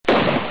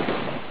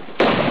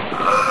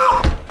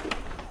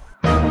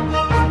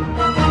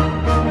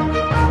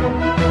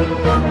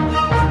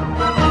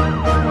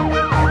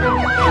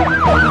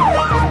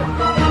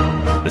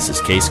This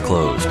is Case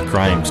Closed,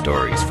 crime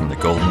stories from the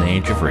golden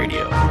age of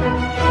radio.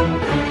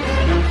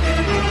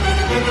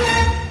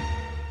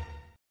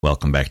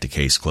 Welcome back to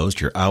Case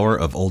Closed, your hour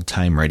of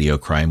old-time radio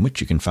crime,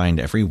 which you can find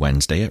every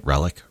Wednesday at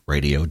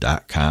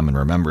relicradio.com. And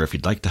remember, if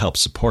you'd like to help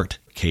support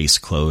Case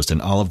Closed and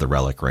all of the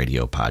Relic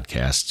Radio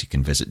podcasts, you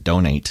can visit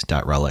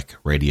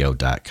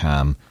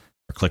donate.relicradio.com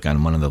or click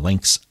on one of the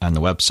links on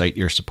the website.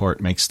 Your support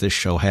makes this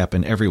show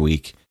happen every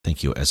week.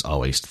 Thank you, as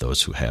always, to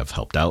those who have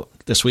helped out.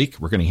 This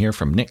week, we're going to hear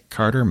from Nick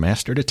Carter,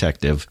 Master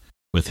Detective,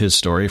 with his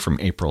story from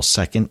April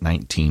 2nd,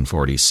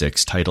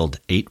 1946,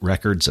 titled 8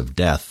 Records of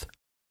Death.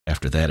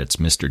 After that, it's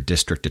Mr.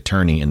 District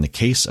Attorney in the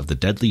case of the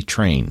deadly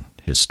train,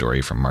 his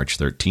story from March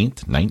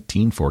 13th,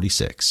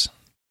 1946.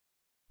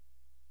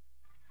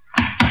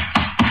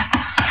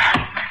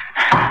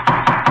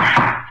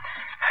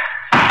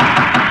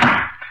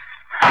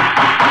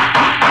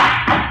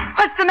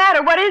 What's the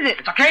matter? What is it?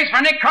 It's a case for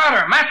Nick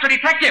Carter, Master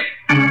Detective.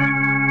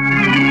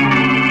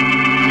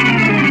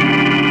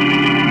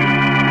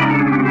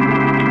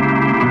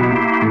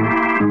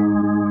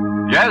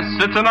 Yes,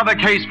 it's another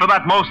case for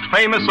that most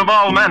famous of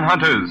all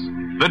manhunters,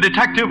 the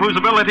detective whose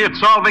ability at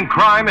solving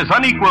crime is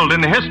unequaled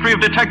in the history of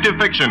detective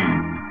fiction.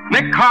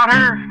 Nick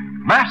Carter,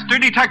 Master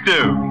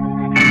Detective.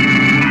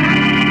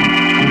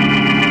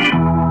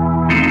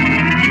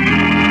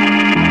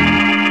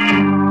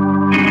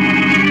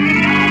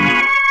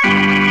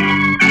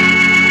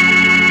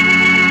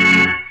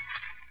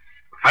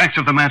 The fact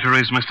of the matter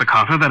is, Mr.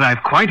 Carter, that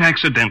I've quite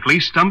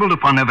accidentally stumbled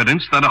upon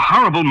evidence that a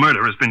horrible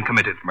murder has been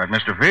committed. But,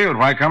 Mr. Field,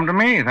 why come to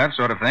me? That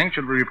sort of thing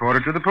should be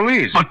reported to the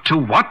police. But to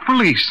what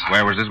police?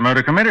 Where was this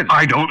murder committed?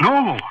 I don't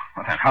know.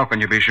 Well, then how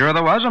can you be sure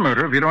there was a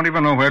murder if you don't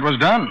even know where it was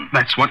done?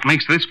 That's what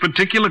makes this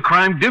particular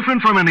crime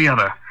different from any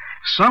other.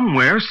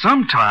 Somewhere,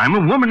 sometime,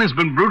 a woman has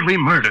been brutally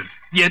murdered.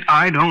 Yet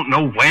I don't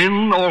know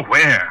when or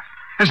where.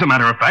 As a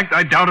matter of fact,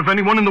 I doubt if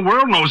anyone in the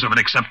world knows of it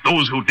except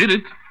those who did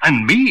it,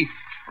 and me.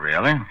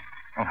 Really?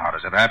 Well, how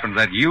does it happen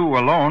that you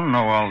alone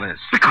know all this?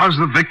 Because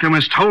the victim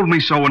has told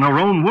me so in her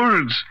own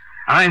words.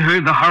 I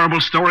heard the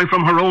horrible story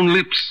from her own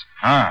lips.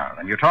 Ah,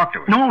 then you talked to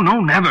her. No,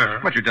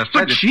 never. But you just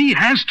said But she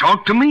has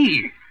talked to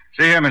me.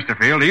 See here, Mr.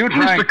 Field, are you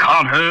trying... Mr.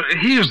 Carter,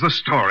 here's the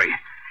story.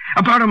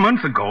 About a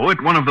month ago,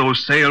 at one of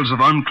those sales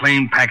of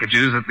unclaimed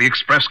packages that the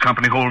Express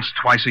Company holds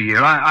twice a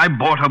year, I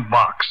bought a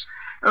box.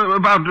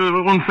 About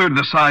one-third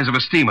the size of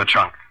a steamer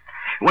trunk.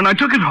 When I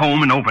took it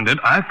home and opened it,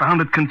 I found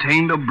it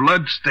contained a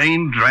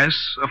blood-stained dress,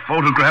 a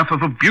photograph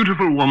of a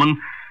beautiful woman,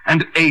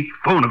 and 8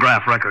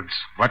 phonograph records.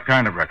 What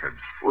kind of records?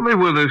 Well, they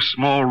were the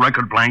small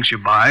record blanks you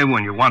buy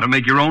when you want to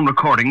make your own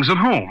recordings at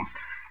home.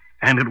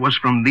 And it was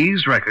from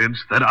these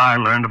records that I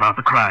learned about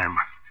the crime.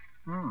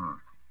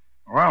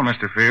 Well,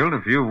 Mr. Field,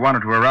 if you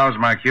wanted to arouse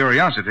my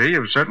curiosity,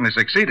 you've certainly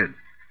succeeded.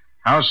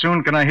 How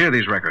soon can I hear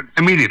these records?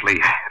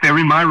 Immediately. They're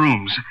in my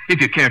rooms.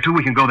 If you care to,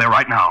 we can go there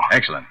right now.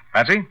 Excellent.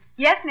 Patsy?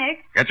 Yes,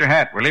 Nick? Get your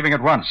hat. We're leaving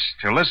at once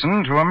to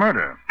listen to a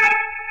murder.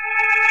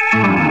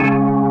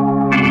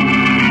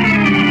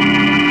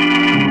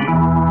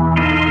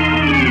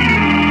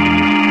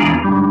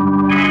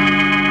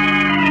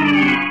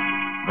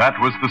 That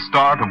was the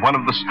start of one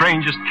of the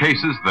strangest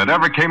cases that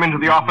ever came into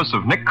the office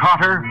of Nick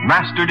Carter,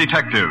 Master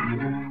Detective.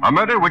 A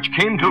murder which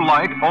came to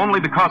light only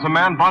because a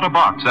man bought a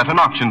box at an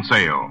auction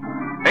sale.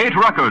 8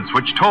 records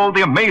which told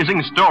the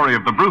amazing story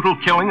of the brutal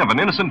killing of an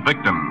innocent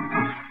victim.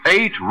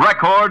 8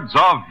 records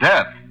of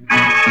death.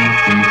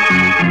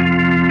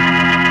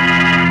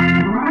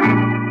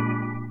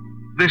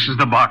 This is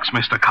the box,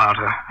 Mr.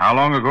 Carter. How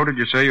long ago did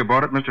you say you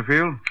bought it, Mr.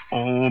 Field?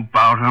 Oh,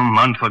 about a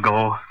month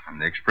ago. And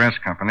the Express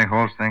Company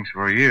holds things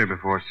for a year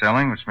before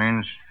selling, which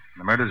means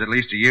the murder's at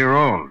least a year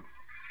old.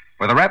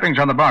 Were the wrappings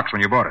on the box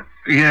when you bought it?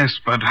 Yes,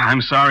 but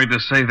I'm sorry to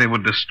say they were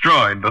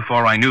destroyed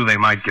before I knew they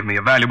might give me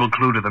a valuable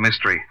clue to the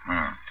mystery.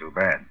 Too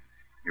bad.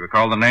 You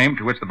recall the name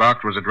to which the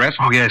box was addressed?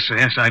 Oh, yes,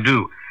 I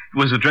do. It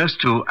was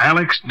addressed to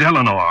Alex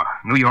Delano,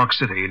 New York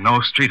City, no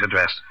street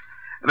address.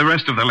 The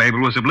rest of the label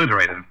was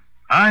obliterated.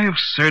 I have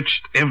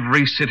searched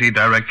every city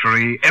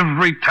directory,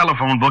 every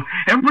telephone book,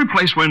 every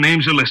place where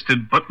names are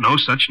listed, but no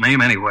such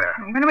name anywhere.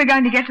 When are we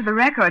going to get to the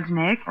records,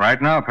 Nick?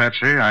 Right now,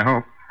 Patsy, I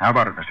hope. How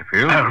about it, Mr.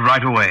 Field?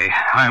 Right away.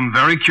 I'm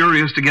very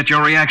curious to get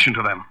your reaction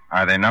to them.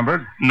 Are they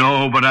numbered?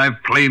 No, but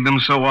I've played them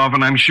so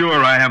often, I'm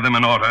sure I have them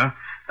in order.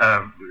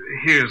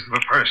 Here's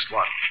the first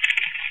one.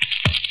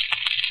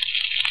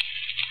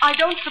 I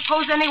don't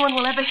suppose anyone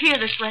will ever hear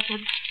this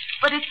record,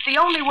 but it's the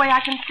only way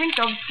I can think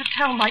of to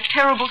tell my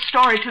terrible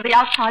story to the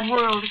outside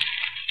world.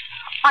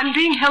 I'm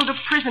being held a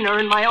prisoner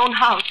in my own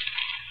house.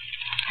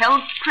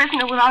 Held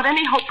prisoner without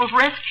any hope of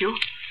rescue,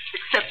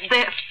 except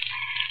death.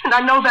 And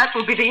I know that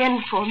will be the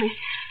end for me.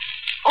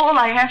 All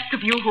I ask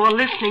of you who are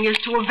listening is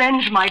to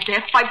avenge my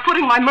death by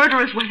putting my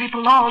murderers where they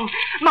belong.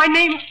 My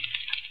name...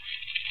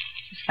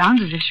 It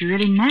sounds as if she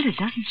really meant it,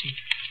 doesn't she?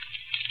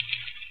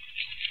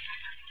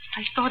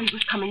 I thought he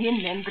was coming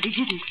in then, but he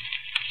didn't.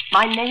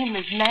 My name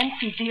is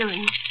Nancy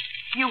Deering.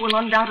 You will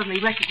undoubtedly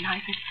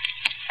recognize it.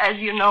 As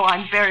you know,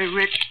 I'm very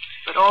rich,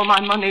 but all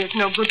my money is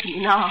no good to me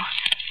now.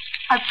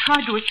 I've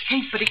tried to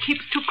escape, but he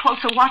keeps too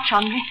close a watch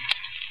on me.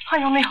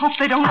 I only hope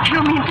they don't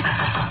kill me.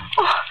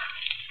 Oh.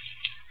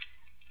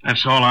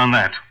 That's all on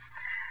that.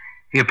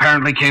 He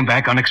apparently came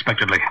back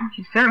unexpectedly.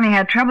 She certainly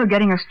had trouble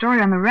getting her story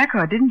on the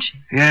record, didn't she?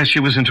 Yes, she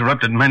was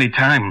interrupted many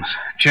times,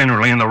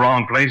 generally in the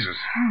wrong places.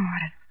 Oh,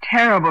 what a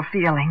terrible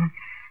feeling.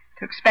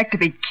 To expect to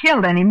be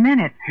killed any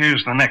minute.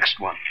 Here's the next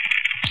one.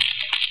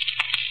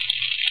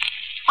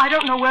 I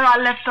don't know where I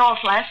left off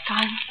last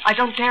time. I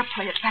don't dare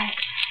play it back.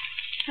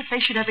 If they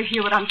should ever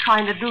hear what I'm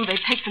trying to do, they'd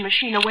take the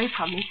machine away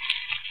from me.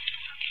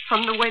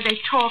 From the way they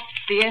talk,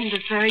 the end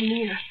is very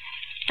near.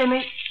 They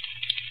may...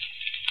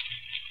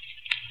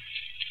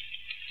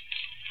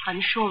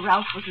 I'm sure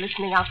Ralph was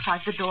listening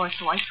outside the door,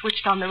 so I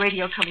switched on the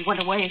radio till he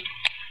went away.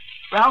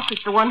 Ralph is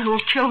the one who will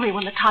kill me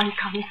when the time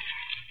comes.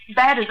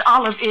 Bad as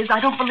Olive is,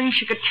 I don't believe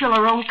she could kill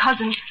her own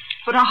cousin,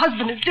 but her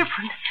husband is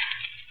different.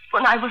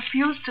 When I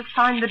refused to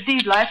sign the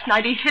deed last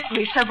night, he hit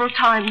me several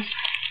times.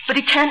 But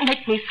he can't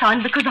make me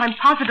sign because I'm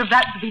positive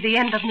that would be the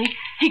end of me.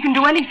 He can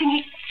do anything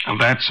he... And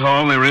that's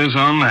all there is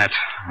on that.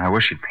 I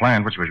wish she'd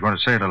planned what she was going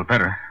to say a little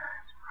better.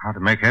 How to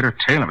make head or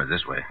tail of it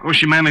this way. Well,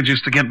 she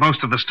manages to get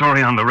most of the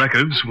story on the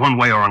records, one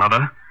way or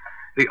another.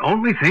 The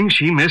only thing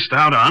she missed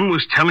out on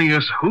was telling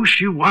us who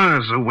she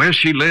was or where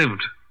she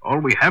lived. All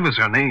we have is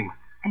her name.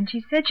 And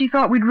she said she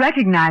thought we'd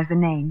recognize the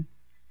name.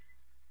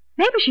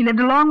 Maybe she lived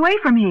a long way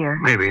from here.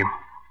 Maybe.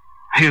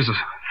 Here's a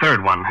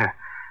third one.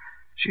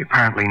 She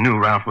apparently knew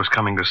Ralph was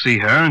coming to see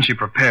her, and she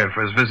prepared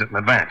for his visit in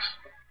advance.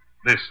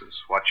 This is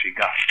what she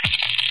got.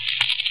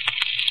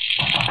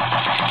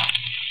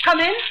 Come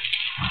in.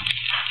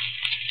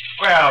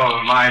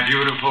 Well, my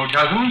beautiful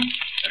cousin,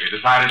 have you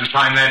decided to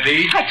sign that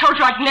deed? I told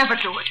you I'd never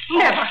do it.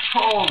 Never.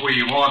 All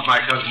we want, my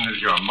cousin, is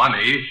your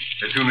money.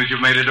 As soon as you've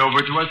made it over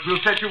to us,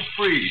 we'll set you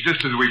free,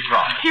 just as we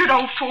promised. You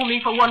don't fool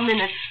me for 1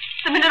 minute.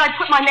 The minute I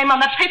put my name on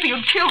that paper,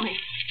 you'd kill me.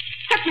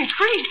 Set me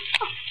free.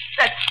 Oh,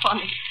 that's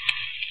funny.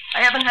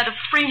 I haven't had a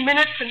free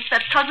minute since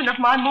that cousin of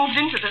mine moved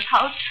into this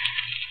house.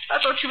 I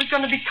thought she was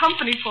going to be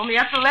company for me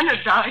after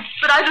Leonard died,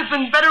 but I'd have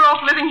been better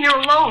off living here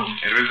alone.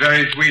 It was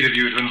very sweet of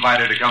you to invite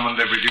her to come and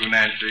live with you,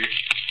 Nancy.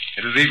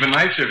 It was even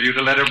nicer of you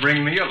to let her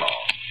bring me along.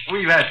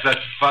 We've had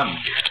such fun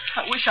here.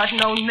 I wish I'd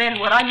known then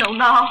what I know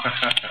now.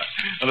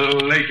 A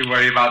little late to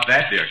worry about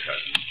that, dear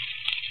cousin.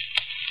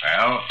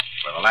 Well,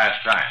 for the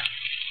last time.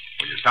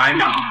 Will you sign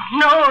me?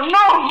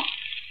 No.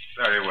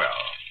 Very well.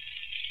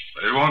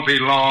 But it won't be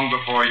long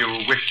before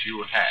you'll wish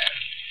you had.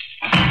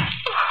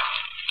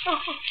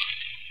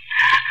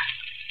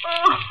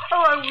 Oh,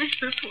 how I wish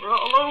this were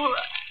all over.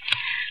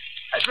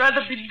 I'd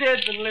rather be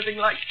dead than living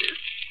like this.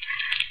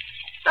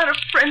 Not a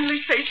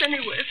friendly face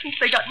anywhere since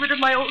they got rid of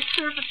my old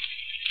servant.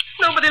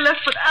 Nobody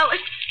left but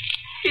Alex.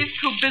 He's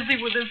too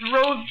busy with his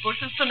rose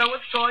bushes to know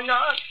what's going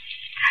on.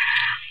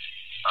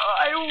 Oh,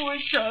 I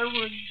wish I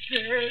were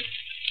dead.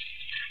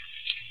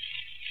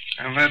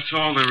 And that's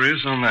all there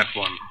is on that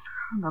one.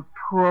 Oh, the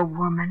poor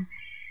woman.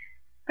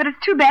 But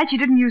it's too bad she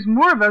didn't use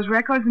more of those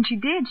records than she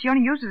did. She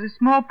only used a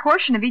small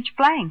portion of each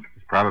blank.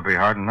 It's probably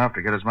hard enough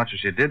to get as much as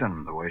she did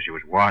in the way she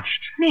was watched.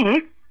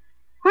 Nick,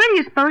 where do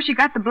you suppose she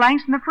got the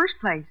blanks in the first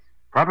place?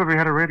 Probably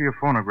had a radio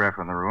phonograph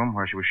in the room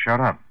where she was shut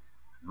up.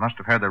 Must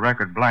have had the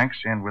record blanks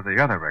in with the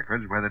other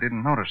records where they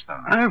didn't notice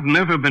them. I've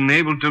never been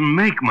able to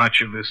make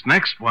much of this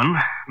next one.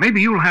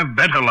 Maybe you'll have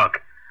better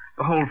luck.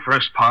 The whole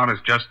first part is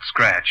just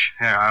scratch.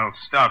 Here, I'll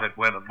start it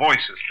where the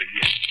voices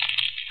begin.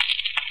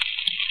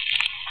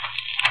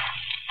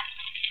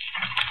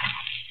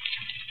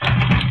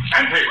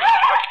 Nancy!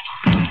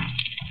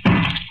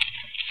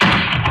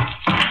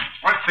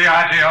 What's the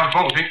idea of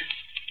bolting?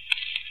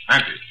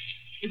 Nancy.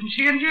 Isn't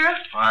she in here?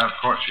 Why, of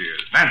course she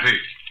is. Nancy,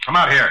 come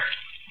out here.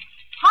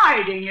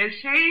 Hiding, is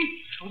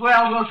she?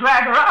 Well, we'll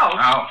drag her out.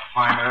 I'll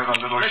find her,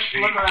 the little Let's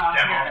she look around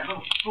devil. here,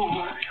 little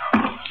fool.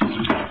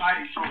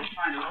 Hiding, so we'll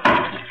find her.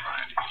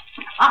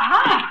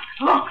 Aha!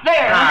 Look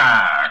there.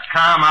 Ah,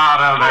 come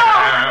out of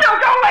there. No,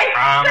 don't wait.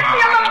 Come Let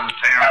me out alone. of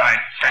there, I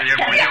tell you,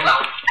 will you?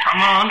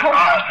 Come on.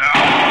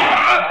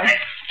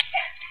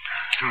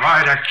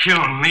 Try to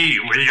kill me,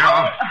 will you?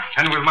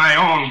 And with my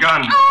own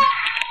gun.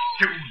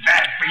 Too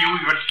bad for you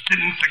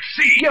didn't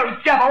succeed. You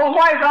devil.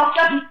 Why, Ralph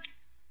doesn't...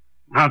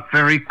 Not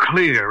very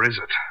clear, is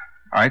it?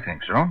 I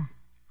think so.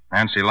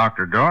 Nancy locked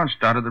her door and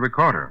started the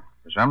recorder.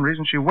 For some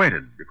reason, she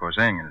waited before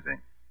saying anything.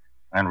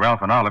 Then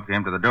Ralph and Olive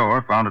came to the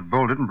door, found it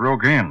bolted, and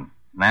broke in.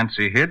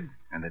 Nancy hid,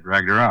 and they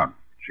dragged her out.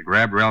 She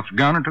grabbed Ralph's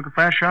gun and took a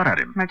fast shot at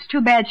him. It's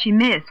too bad she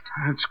missed.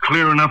 It's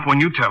clear enough when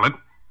you tell it.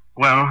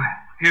 Well,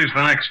 here's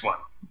the next one.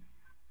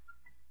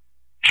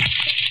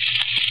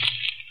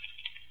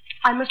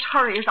 I must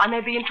hurry, as I may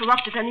be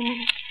interrupted any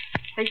minute.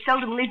 They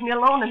seldom leave me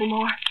alone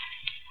anymore.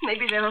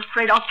 Maybe they're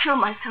afraid I'll kill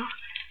myself.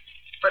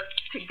 But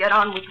to get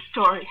on with the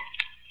story.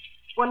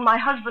 When my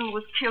husband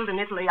was killed in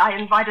Italy, I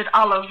invited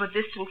Olive, a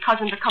distant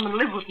cousin, to come and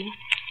live with me.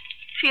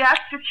 She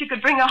asked if she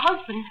could bring her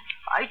husband.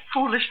 I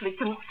foolishly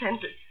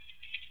consented.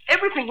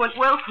 Everything went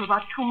well for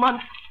about 2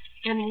 months.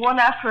 Then one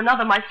after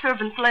another, my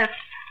servants left.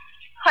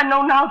 I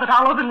know now that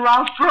Olive and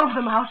Ralph drove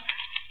them out.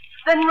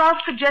 Then Ralph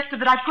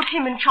suggested that I put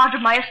him in charge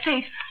of my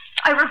estate.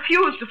 I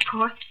refused, of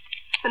course.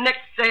 The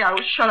next day, I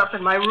was shut up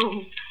in my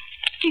room.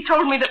 He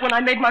told me that when I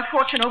made my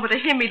fortune over to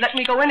him, he'd let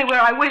me go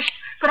anywhere I wished.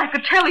 But I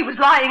could tell he was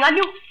lying. I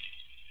knew...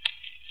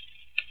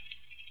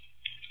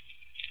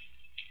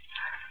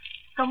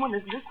 Someone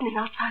is listening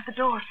outside the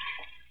door.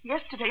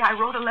 Yesterday, I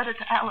wrote a letter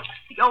to Alex,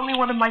 the only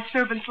one of my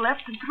servants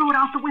left, and threw it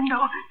out the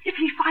window. If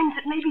he finds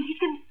it, maybe he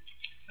can...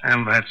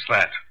 And that's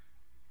that.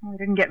 Well, we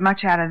didn't get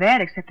much out of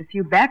that except a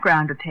few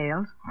background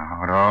details.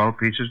 Oh, it all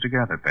pieces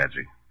together,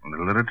 Patsy. A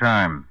little at a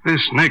time.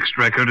 This next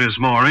record is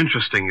more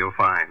interesting, you'll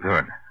find.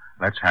 Good.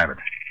 Let's have it.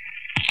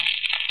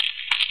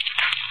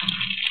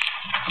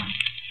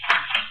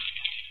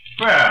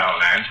 Well,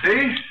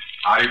 Nancy,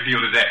 how do you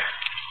feel today?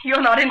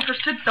 You're not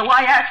interested, so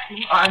I asked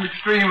you. I'm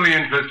extremely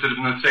interested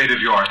in the state of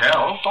your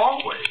health,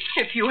 always.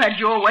 If you had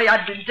your way,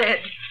 I'd be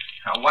dead.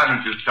 Now, why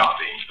don't you stop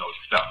being so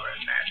stubborn,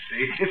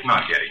 Nancy? It's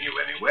not getting you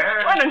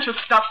anywhere. Why don't you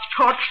stop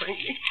torturing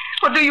me?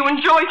 Or do you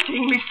enjoy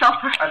seeing me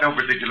suffer? I don't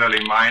particularly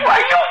mind.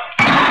 Why,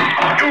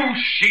 You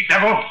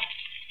she-devil!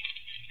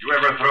 You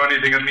ever throw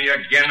anything at me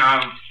again,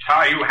 I'll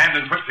tie you hand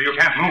and foot so you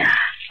can't move.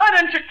 Why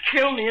don't you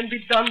kill me and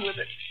be done with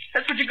it?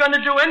 That's what you're going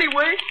to do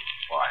anyway.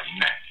 Why,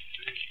 Nancy.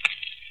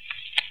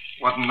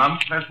 What an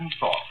unpleasant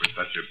thought for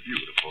such a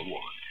beautiful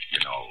woman. You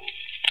know,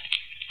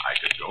 I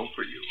could go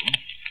for you.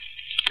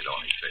 You'd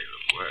only say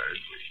the word.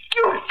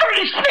 You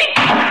dirty snake!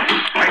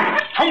 I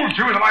told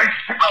you that I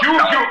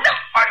accused you.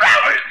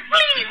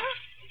 Please!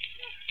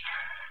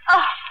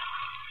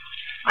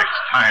 Next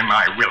time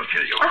I will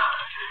kill you.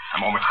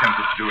 I'm almost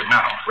tempted to do it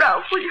now.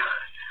 Ralph, will you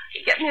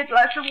get me a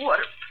glass of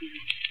water, please?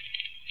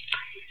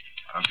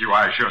 I don't see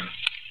why I should.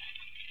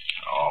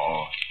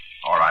 Oh,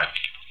 all right.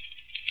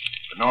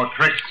 But no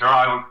tricks, or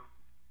I'll...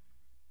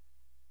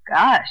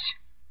 Gosh,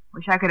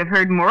 wish I could have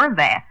heard more of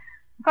that.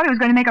 I thought he was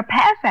going to make a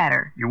pass at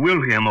her. You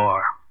will hear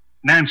more.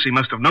 Nancy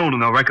must have known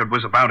the record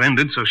was about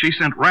ended, so she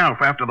sent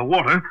Ralph after the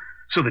water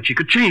so that she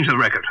could change the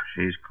record.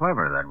 She's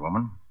clever, that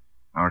woman.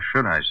 Or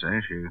should I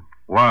say, she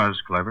was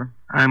clever.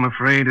 I'm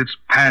afraid it's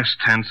past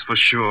tense for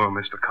sure,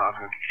 Mr.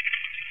 Carter.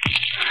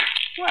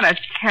 What a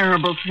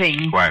terrible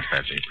thing. Quiet,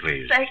 Patsy,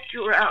 please. Thank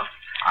you, Ralph.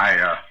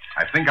 I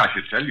think I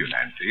should tell you,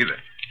 Nancy, that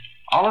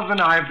Olive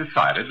and I have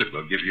decided that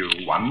we'll give you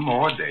one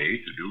more day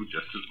to do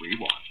just as we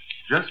want.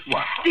 Just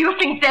one. Do you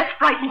think death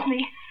frightens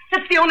me?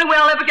 That's the only way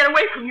I'll ever get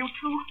away from you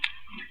two.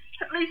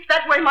 At least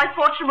that way my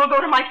fortune will go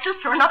to my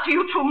sister and not to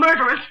you two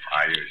murderers.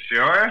 Are you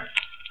sure?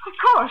 Of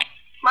course.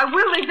 My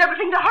will leaves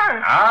everything to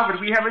her. Ah, but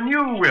we have a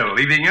new will,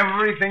 leaving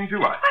everything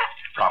to us.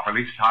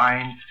 Properly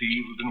signed,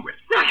 sealed, and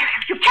witnessed. No,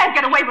 you can't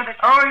get away with it.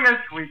 Oh,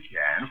 yes, we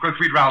can. Of course,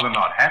 we'd rather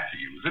not have to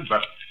use it,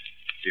 but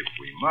if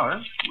we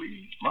must,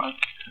 we must.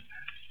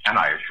 And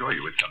I assure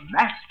you, it's a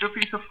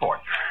masterpiece of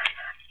fortune.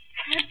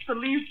 I can't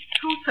believe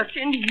two such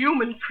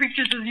inhuman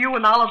creatures as you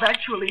and Olive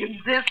actually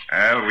exist.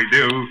 Well, we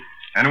do.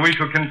 And we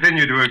shall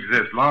continue to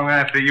exist long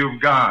after you've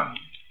gone.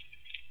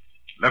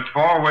 Look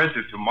forward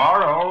to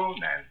tomorrow,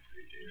 Nancy,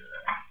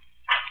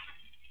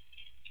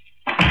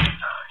 dear.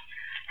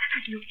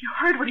 You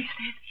heard what he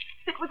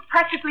said. It was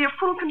practically a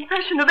full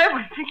confession of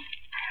everything.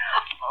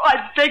 Oh,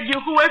 I beg you,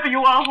 whoever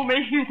you are who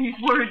may hear these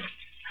words,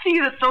 see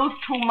that those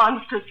two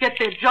monsters get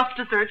their just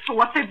deserts for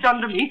what they've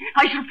done to me.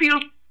 I shall feel...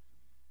 If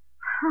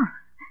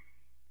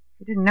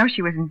you didn't know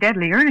she was in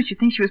deadly earnest, you'd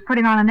think she was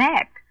putting on an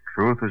act.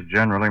 Truth is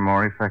generally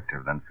more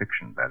effective than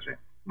fiction, Patsy.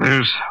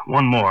 There's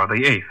one more,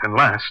 the eighth and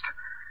last.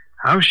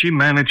 How she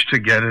managed to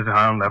get it,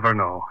 I'll never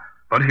know.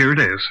 But here it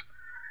is.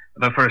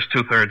 The first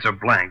two-thirds are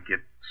blank.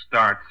 It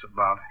starts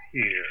about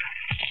here.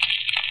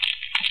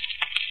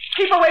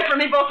 Keep away from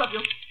me, both of you.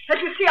 As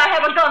you see, I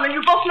have a gun, and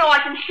you both know I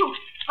can shoot.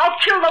 I'll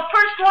kill the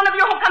first one of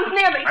you who comes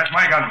near me. That's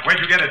my gun. Where'd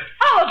you get it?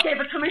 Olive gave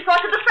it to me so I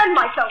could defend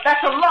myself.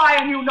 That's a lie,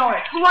 and you know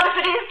it. What if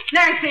it is?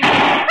 Nancy!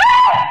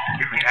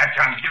 Give me that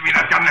gun. Give me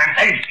that gun,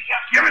 Nancy.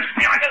 Give it to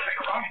me. I say,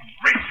 oh,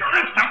 raise your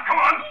wrist now. Come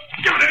on.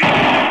 Give it to me.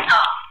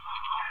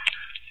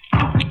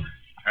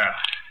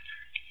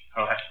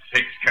 Well, that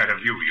takes care of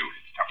you, you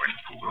stubborn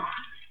fool.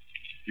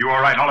 You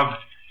all right, Olive?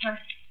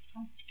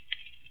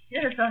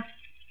 Yes,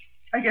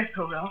 I guess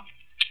so, Ralph.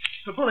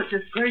 The bullet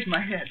just grazed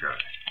my head. Good.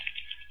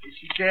 Is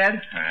she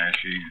dead?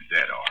 She's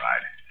dead, all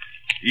right.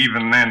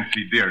 Even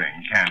Nancy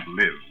Deering can't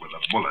live with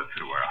a bullet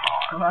through her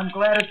heart. Well, I'm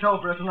glad it's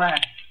over at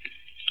last.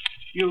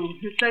 You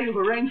say you've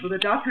arranged with a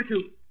doctor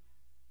to...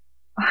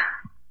 Oh,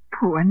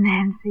 poor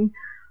Nancy.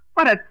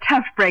 What a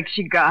tough break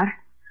she got.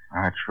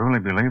 I truly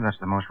believe that's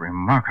the most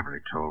remarkably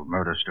told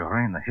murder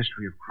story in the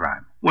history of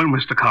crime. Well,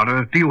 Mr.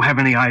 Carter, do you have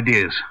any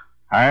ideas?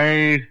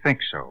 I think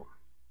so,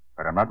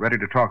 but I'm not ready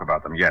to talk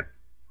about them yet.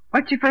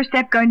 What's your first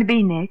step going to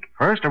be, Nick?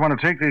 First, I want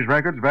to take these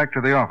records back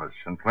to the office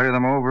and play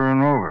them over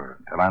and over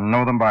until I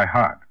know them by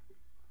heart.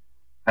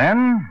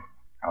 Then,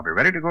 I'll be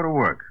ready to go to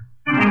work.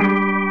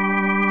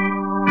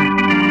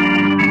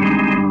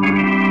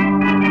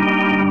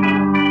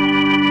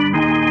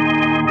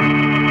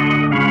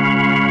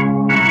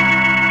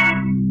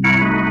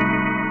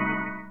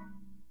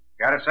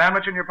 Got a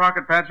sandwich in your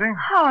pocket, Patsy?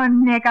 Oh,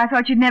 Nick, I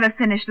thought you'd never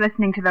finished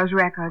listening to those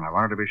records. I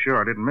wanted to be sure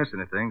I didn't miss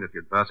anything that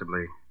could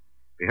possibly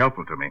be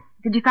helpful to me.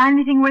 Did you find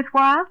anything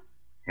worthwhile?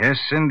 Yes,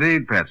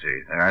 indeed,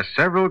 Patsy. There are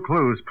several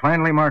clues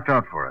plainly marked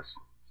out for us.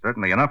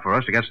 Certainly enough for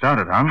us to get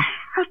started on.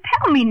 Well,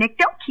 tell me, Nick.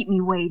 Don't keep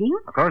me waiting.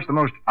 Of course, the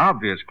most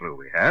obvious clue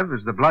we have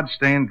is the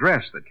blood-stained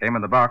dress that came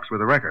in the box with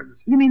the records.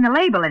 You mean the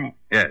label in it?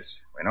 Yes.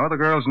 We know the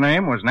girl's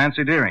name was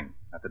Nancy Deering,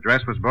 that the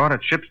dress was bought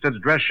at Shipstead's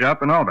dress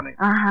shop in Albany.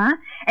 Uh-huh.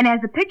 And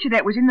as the picture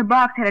that was in the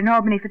box had an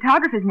Albany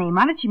photographer's name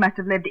on it, she must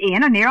have lived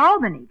in or near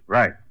Albany.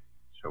 Right.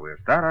 So we'll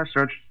start our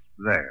search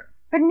there.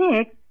 But,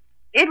 Nick,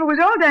 if it was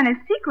all done as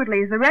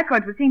secretly as the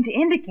records would seem to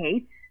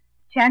indicate,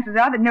 chances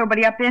are that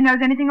nobody up there knows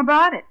anything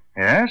about it.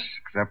 Yes,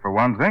 except for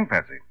one thing,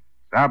 Patsy.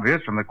 It's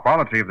obvious from the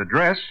quality of the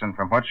dress and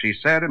from what she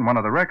said in one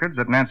of the records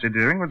that Nancy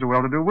Deering was a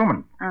well-to-do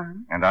woman. Uh-huh.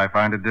 And I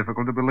find it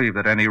difficult to believe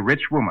that any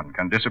rich woman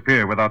can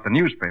disappear without the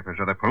newspapers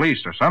or the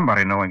police or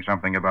somebody knowing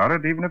something about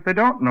it, even if they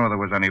don't know there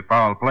was any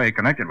foul play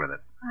connected with it.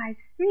 I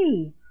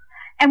see.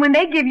 And when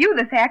they give you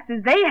the facts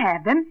as they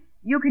have them,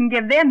 you can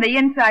give them the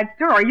inside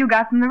story you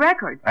got from the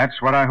records.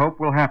 That's what I hope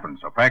will happen.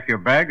 So pack your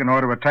bag and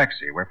order a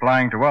taxi. We're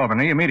flying to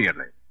Albany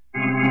immediately.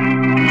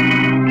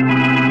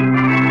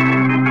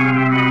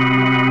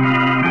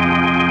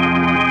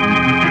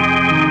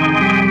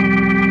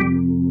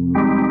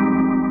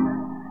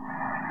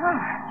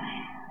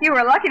 You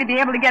were lucky to be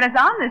able to get us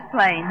on this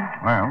plane.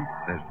 Well,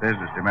 this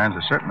business demands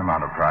a certain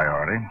amount of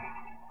priority.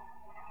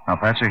 Now,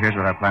 Patsy, here's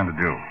what I plan to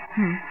do.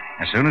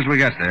 As soon as we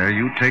get there,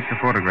 you take the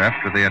photograph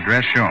to the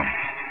address shown.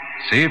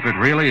 See if it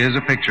really is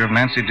a picture of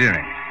Nancy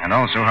Deering, and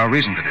also how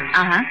recent it is.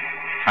 Uh-huh.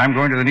 I'm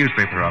going to the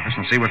newspaper office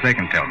and see what they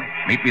can tell me.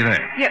 Meet me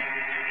there.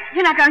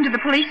 You're not going to the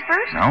police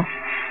first? No,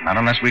 not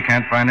unless we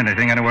can't find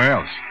anything anywhere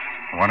else.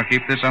 I want to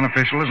keep this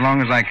unofficial as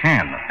long as I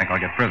can. I think I'll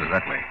get further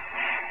that way.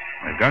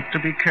 We've got to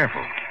be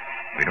careful.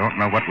 We don't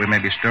know what we may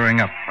be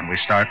stirring up when we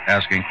start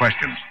asking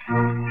questions.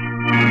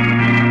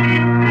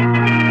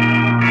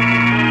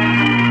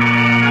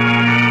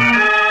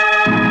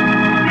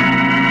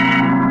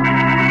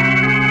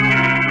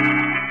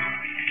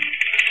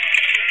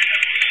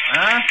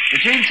 The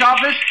chief's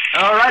office?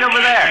 Oh, right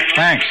over there.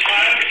 Thanks.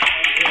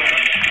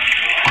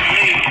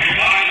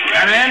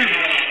 Come in.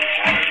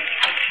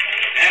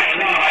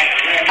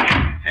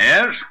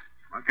 Yes?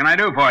 What can I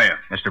do for you?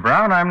 Mr.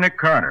 Brown, I'm Nick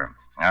Carter.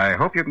 I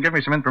hope you can give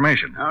me some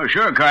information. Oh,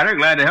 sure, Carter.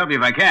 Glad to help you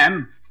if I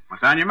can.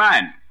 What's on your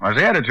mind? As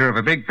the editor of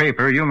a big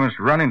paper, you must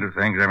run into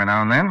things every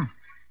now and then.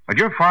 Would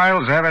your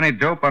files have any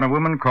dope on a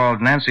woman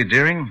called Nancy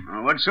Deering?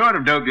 Well, what sort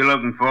of dope you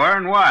looking for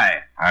and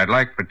why? I'd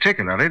like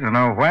particularly to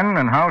know when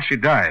and how she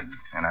died,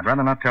 and I'd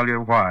rather not tell you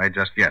why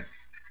just yet.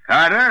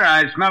 Carter,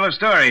 I smell a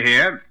story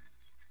here.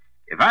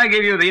 If I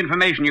give you the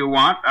information you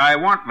want, I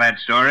want that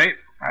story.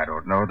 I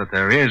don't know that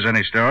there is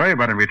any story,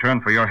 but in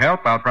return for your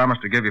help, I'll promise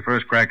to give you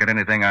first crack at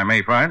anything I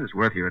may find that's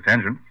worth your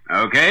attention.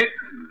 Okay.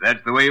 If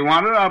that's the way you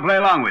want it, I'll play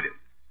along with you.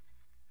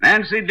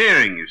 Nancy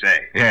Deering, you say?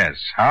 Yes.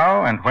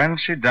 How and when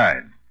she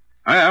died.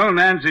 Well,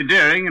 Nancy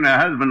Deering and her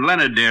husband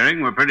Leonard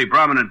Deering were pretty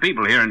prominent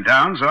people here in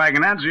town, so I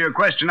can answer your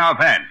question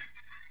offhand.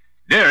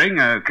 Deering,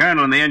 a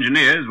colonel in the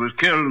engineers, was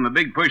killed in the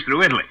big push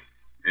through Italy.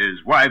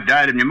 His wife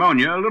died of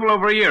pneumonia a little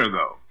over a year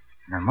ago.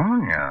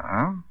 Pneumonia,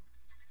 huh?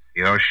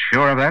 You're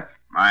sure of that?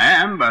 I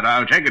am, but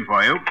I'll check it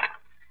for you.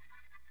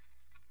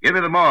 Give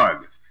me the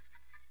morgue.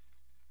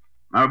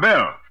 Now,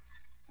 Bill,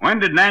 when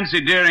did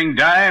Nancy Deering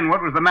die and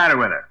what was the matter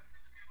with her?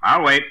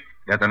 I'll wait.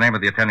 Get the name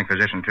of the attending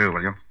physician, too,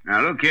 will you?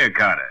 Now, look here,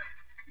 Carter.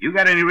 You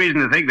got any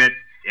reason to think that...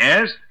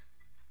 Yes?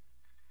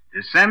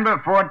 December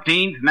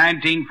 14th,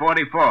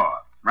 1944.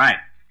 Right.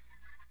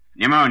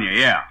 Pneumonia,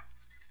 yeah.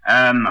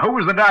 Who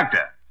was the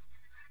doctor?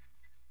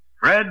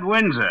 Fred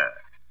Windsor.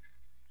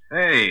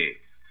 Hey,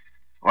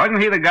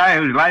 wasn't he the guy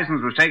whose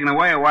license was taken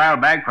away a while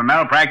back for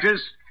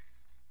malpractice?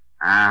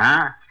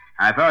 Uh-huh.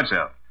 I thought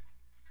so.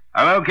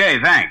 Well, okay,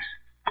 thanks.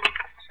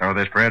 So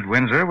this Fred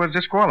Windsor was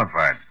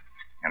disqualified.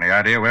 Any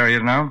idea where he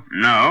is now?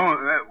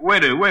 No.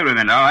 Wait a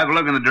minute. I'll have a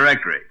look in the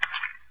directory.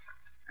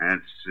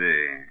 Let's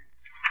see.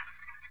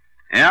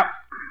 Yep,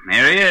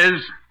 here he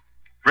is.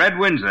 Fred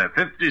Windsor,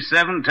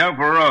 57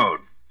 Telfer Road.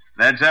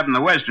 That's up in the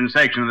western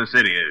section of the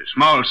city, a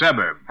small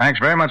suburb. Thanks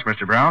very much,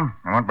 Mr. Brown.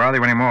 I won't bother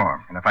you any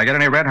more. And if I get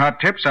any red-hot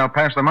tips, I'll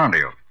pass them on to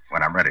you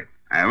when I'm ready.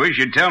 I wish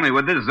you'd tell me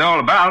what this is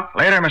all about.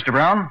 Later, Mr.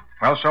 Brown.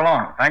 Well, so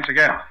long. Thanks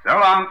again. So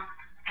long.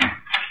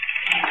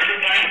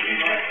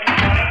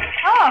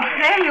 Oh,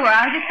 there you are.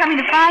 I was just coming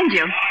to find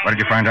you. What did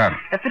you find out?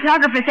 The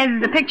photographer says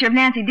it's a picture of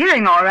Nancy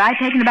Deering, all right,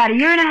 taken about a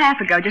year and a half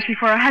ago, just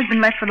before her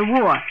husband left for the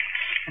war.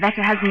 That's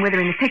her husband with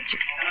her in the picture.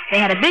 They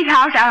had a big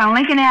house out on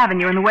Lincoln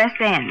Avenue in the West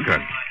End.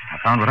 Good. I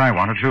found what I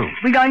wanted, too.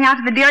 We going out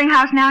to the Deering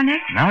house now,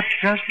 Nick? Not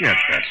just yet,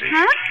 Patsy.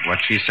 Huh? What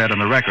she said on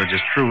the records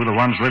is true. The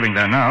ones living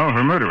there now are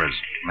her murderers.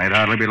 They'd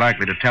hardly be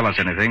likely to tell us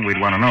anything we'd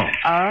want to know.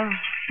 Oh.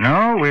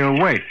 No, we'll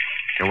wait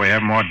till we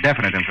have more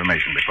definite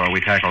information before we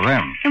tackle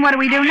them. And what do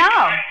we do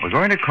now? We're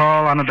going to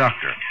call on a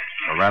doctor,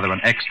 or rather an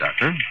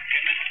ex-doctor.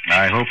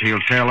 I hope he'll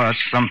tell us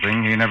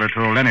something he never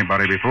told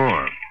anybody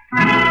before.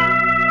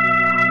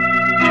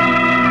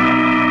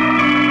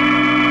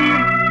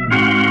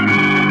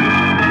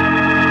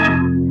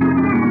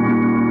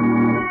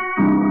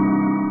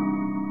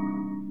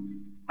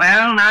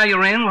 Well, now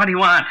you're in. What do you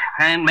want?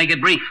 And make it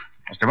brief.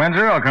 Mr.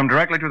 Windsor, I'll come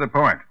directly to the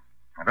point.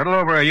 A little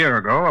over a year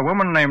ago, a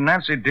woman named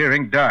Nancy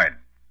Deering died.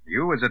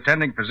 You, as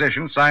attending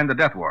physician, signed the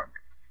death warrant.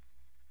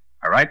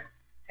 All right?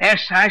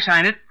 Yes, I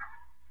signed it.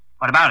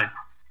 What about it?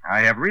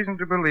 I have reason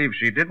to believe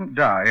she didn't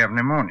die of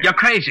pneumonia. You're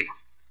crazy.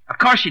 Of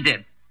course she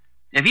did.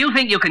 If you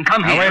think you can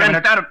come Now, here wait a and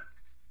minute. start a...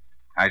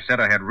 I said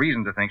I had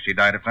reason to think she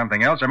died of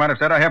something else. I might have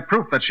said I have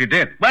proof that she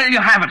did. Well,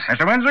 you haven't.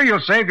 Mr. Windsor, you'll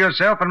save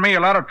yourself and me a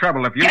lot of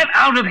trouble if you... Get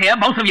out of here,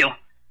 both of you.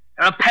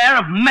 You're a pair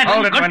of meddling...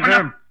 Hold it, good for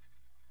Windsor. no-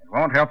 It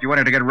won't help you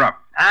any to get rough.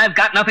 I've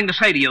got nothing to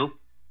say to you.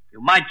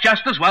 You might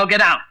just as well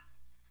get out.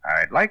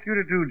 I'd like you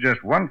to do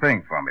just one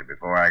thing for me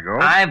before I go.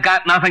 I've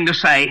got nothing to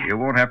say. You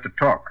won't have to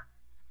talk.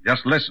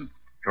 Just listen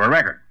to a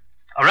record.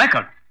 A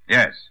record?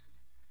 Yes.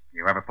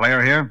 You have a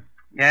player here?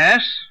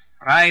 Yes,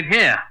 right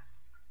here.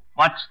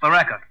 What's the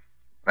record?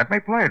 Let me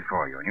play it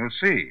for you, and you'll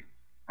see.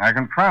 I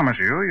can promise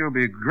you'll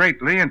be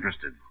greatly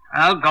interested.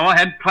 I'll go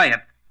ahead, play it.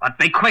 But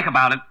be quick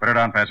about it. Put it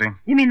on, Patsy.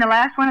 You mean the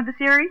last one of the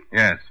series?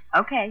 Yes.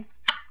 Okay.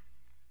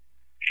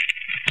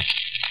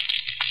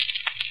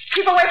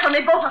 Keep away from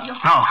me, both of you.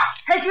 No.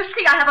 As you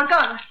see, I have a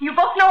gun. You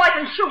both know I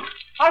can shoot.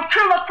 I'll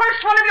kill the first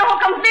one of you who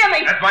comes near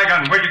me. That's my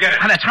gun. Where'd you get it?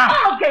 Oh, that's right.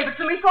 Paul gave it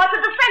to me so I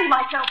could defend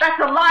myself. That's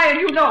a lie, and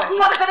you know it.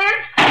 What if it is?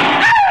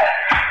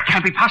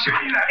 Can't be possible.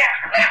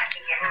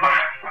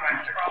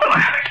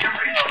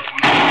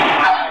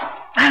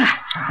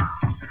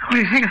 What do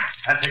you think?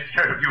 I'll take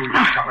care of you,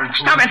 you stubborn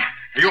fool. Stop it.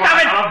 You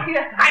Stop it.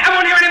 Yes. I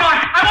won't hear anymore.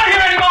 I won't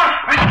hear anymore.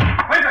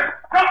 Windsor!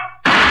 Stop!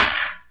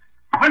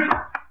 Windsor!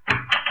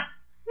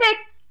 Nick,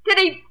 did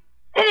he...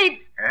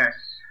 Yes.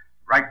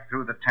 Right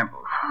through the temple.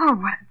 Oh,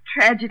 what a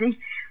tragedy.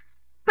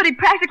 But he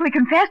practically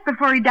confessed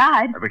before he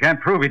died. But we can't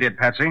prove he did,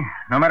 Patsy.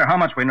 No matter how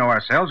much we know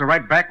ourselves, we're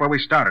right back where we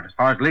started as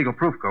far as legal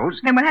proof goes.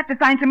 Then we'll have to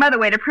find some other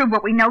way to prove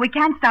what we know. We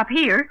can't stop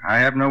here. I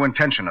have no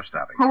intention of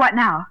stopping. Well, what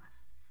now?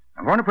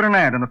 I'm going to put an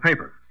ad in the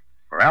paper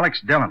for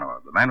Alex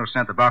Delano, the man who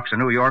sent the box to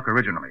New York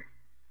originally.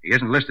 He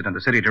isn't listed in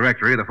the city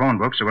directory or the phone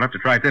book, so we'll have to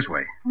try it this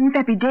way. Won't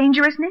that be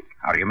dangerous, Nick?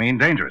 How do you mean,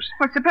 dangerous?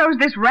 Well, suppose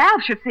this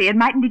Ralph should see it.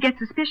 Mightn't he get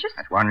suspicious?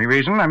 That's one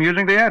reason I'm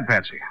using the ad,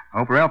 Patsy. I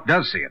hope Ralph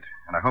does see it,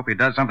 and I hope he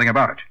does something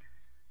about it.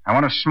 I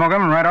want to smuggle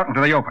him right out into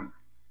the open.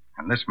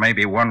 And this may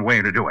be one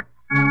way to do it.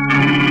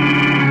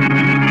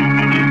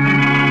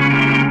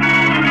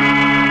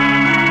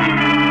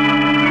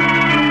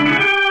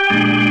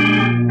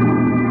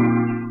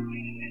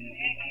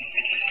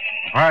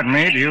 Pardon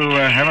me, do you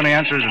have any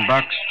answers in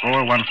box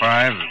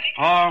 415?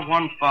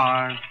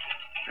 415.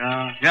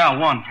 Yeah,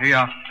 one.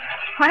 Here.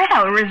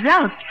 Well,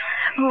 results.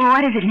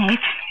 What is it, Nick?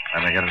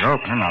 Let me get it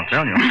open, and I'll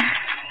tell you.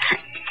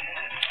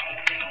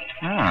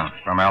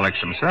 From Alex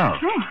himself.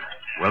 Oh.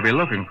 We'll be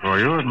looking for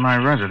you at my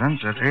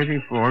residence at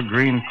 84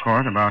 Green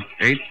Court about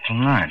 8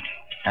 tonight.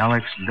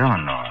 Alex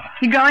Delano.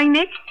 You going,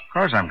 Nick? Of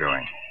course I'm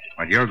going.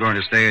 But you're going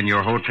to stay in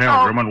your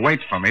hotel room and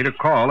wait for me to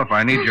call if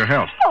I need your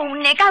help. Oh,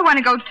 Nick, I want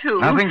to go, too.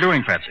 Nothing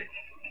doing, Patsy.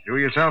 You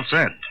yourself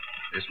said.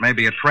 This may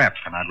be a trap,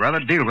 and I'd rather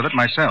deal with it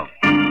myself.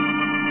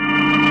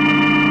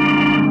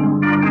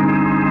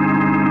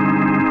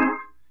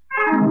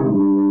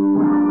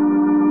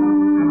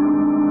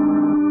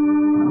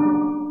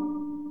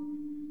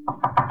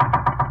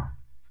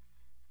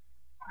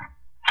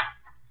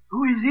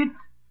 Who is it?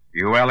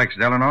 You Alex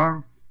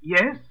Delano?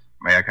 Yes?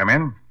 May I come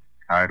in?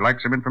 I'd like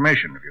some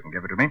information, if you can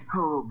give it to me.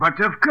 Oh, but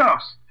of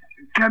course.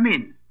 Come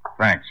in.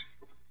 Thanks.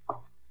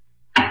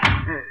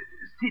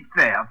 Sit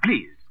there,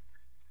 please.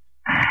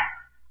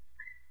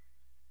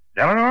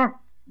 Delano,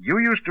 you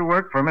used to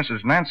work for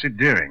Mrs. Nancy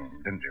Deering,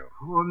 didn't you?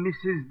 Oh,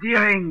 Mrs.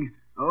 Deering.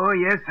 Oh,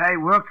 yes, I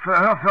worked for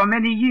her for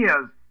many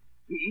years.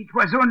 It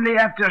was only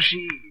after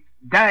she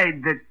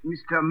died that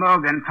Mr.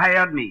 Morgan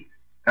fired me.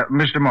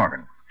 Mr.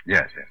 Morgan.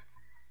 Yes.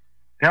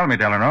 Tell me,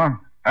 Delano,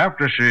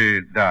 after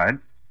she died,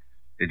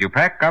 did you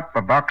pack up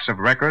a box of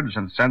records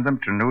and send them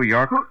to New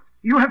York? Oh,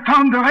 you have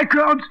found the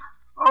records?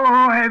 Oh,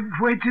 I've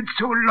waited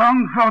so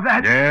long for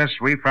that. Yes,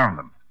 we found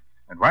them.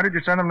 And why did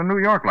you send them to New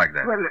York like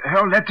that? Well,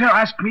 her letter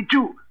asked me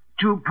to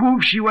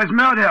prove she was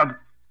murdered.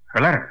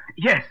 Her letter?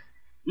 Yes.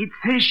 It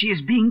says she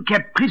is being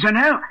kept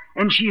prisoner,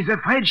 and she is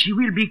afraid she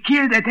will be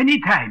killed at any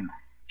time.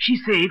 She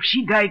says if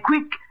she die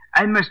quick,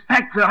 I must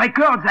pack the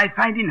records I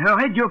find in her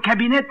radio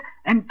cabinet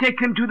and take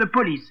them to the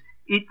police.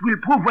 It will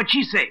prove what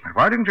she says.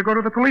 Why didn't you go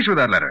to the police with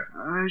that letter?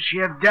 She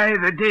have died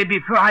the day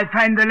before I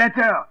find the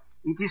letter.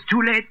 It is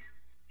too late.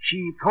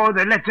 She threw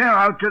the letter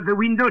out of the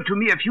window to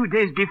me a few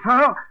days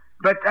before,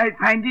 but I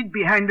find it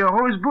behind a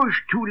rose bush,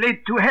 too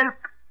late to help.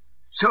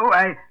 So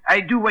I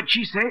do what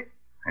she say.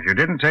 And you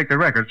didn't take the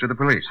records to the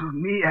police? Oh,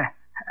 me,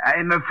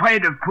 I'm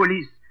afraid of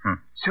police.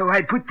 So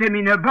I put them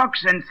in a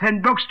box and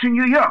send box to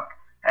New York.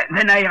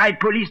 Then I write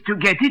police to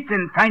get it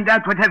and find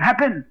out what have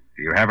happened.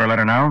 Do you have her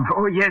letter now?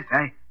 Oh, yes,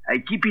 I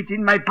keep it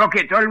in my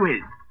pocket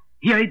always.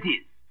 Here it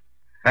is.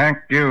 Thank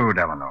you,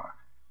 Delano.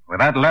 With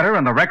that letter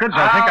and the records,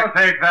 I think I'll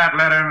take that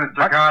letter,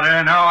 Mr.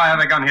 Carter. No, I have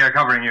a gun here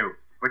covering you.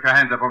 Put your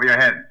hands up over your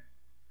head.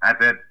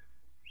 That's it.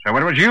 So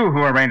it was you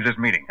who arranged this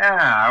meeting?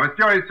 Yeah, I was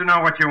curious to know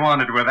what you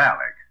wanted with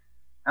Alex.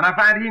 And I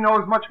find he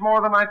knows much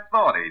more than I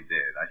thought he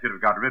did. I should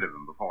have got rid of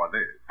him before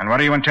this. And what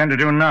do you intend to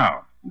do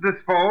now?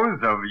 Dispose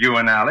of you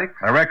and Alex.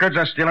 The records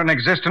are still in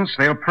existence.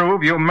 They'll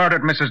prove you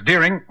murdered Mrs.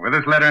 Deering. With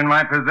this letter in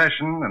my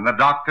possession and the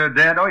doctor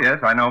dead, oh, yes,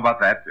 I know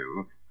about that,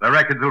 too. The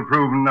records will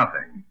prove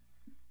nothing.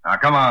 Now,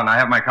 come on, I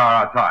have my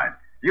car outside.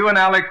 You and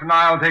Alex and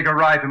I'll take a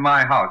ride to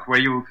my house, where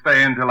you'll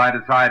stay until I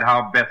decide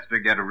how best to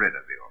get rid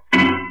of you.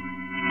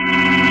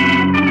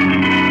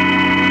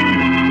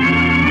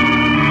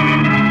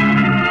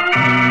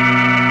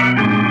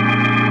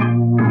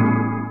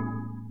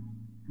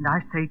 And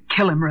I say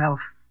kill him, Ralph.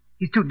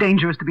 He's too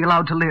dangerous to be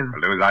allowed to live.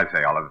 Well, do as I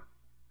say, Olive.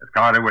 If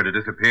Carter were to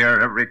disappear,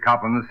 every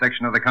cop in this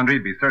section of the country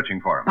would be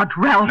searching for him. But,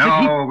 Ralph,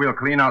 No, we'll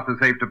clean out the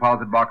safe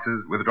deposit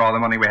boxes, withdraw the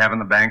money we have in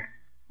the bank,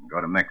 and go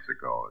to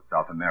Mexico,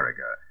 South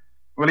America.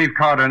 We'll leave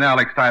Carter and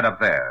Alex tied up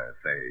there.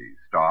 If they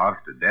starve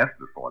to death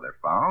before they're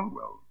found,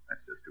 well,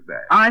 that's just too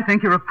bad. I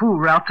think you're a fool,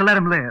 Ralph, to let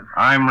him live.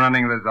 I'm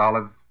running this,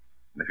 Olive.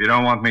 And if you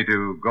don't want me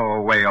to go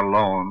away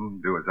alone,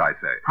 do as I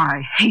say.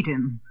 I hate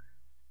him.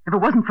 If it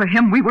wasn't for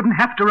him, we wouldn't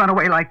have to run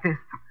away like this.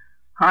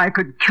 I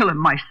could kill him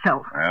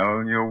myself.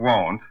 Well, you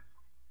won't.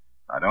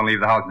 Now, don't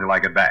leave the house until I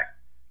get back.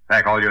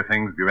 Pack all your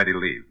things, be ready to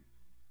leave.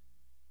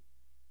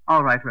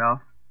 All right,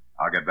 Ralph.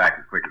 I'll get back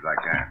as quick as I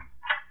can.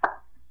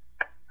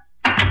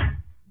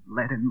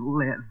 Let him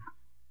live.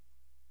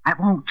 I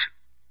won't.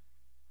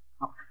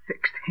 I'll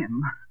fix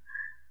him.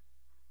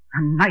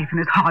 A knife in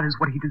his heart is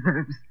what he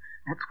deserves.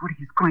 That's what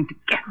he's going to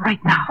get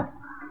right now.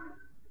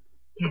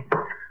 Yes.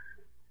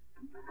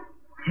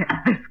 Yes,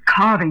 this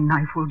carving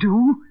knife will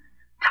do.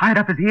 Tied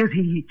up his ears,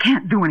 he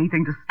can't do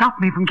anything to stop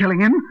me from killing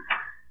him.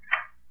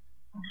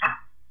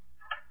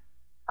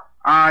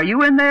 Are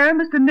you in there,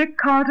 Mr. Nick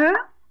Carter?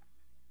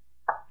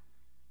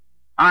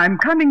 I'm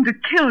coming to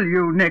kill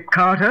you, Nick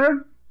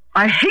Carter.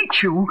 I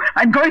hate you.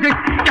 I'm going to... Now,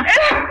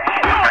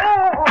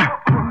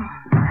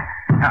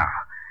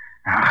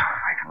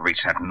 I can reach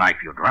that knife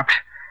you dropped.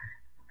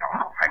 Oh,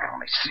 if I could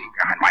only see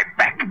behind my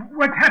back.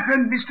 What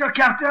happened, Mr.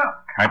 Carter?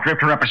 I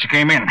tripped her up as she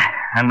came in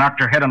and knocked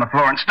her head on the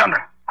floor and stunned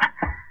her.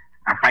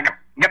 Now, if I could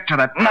get to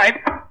that knife...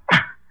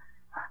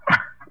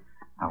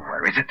 Oh,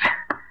 where is it?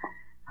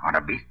 Ought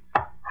to be...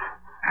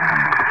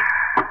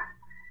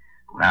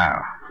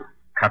 Now,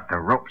 cut the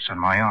ropes on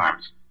my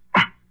arms.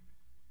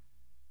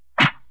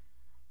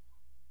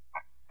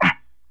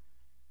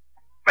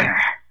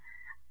 There.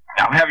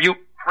 I'll have you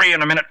free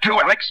in a minute, too,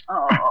 Alex.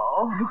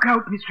 Oh, look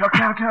out, Mr.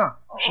 Carter.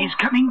 She's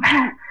coming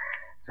to.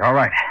 It's all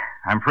right.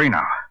 I'm free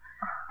now.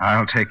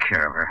 I'll take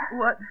care of her.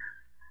 What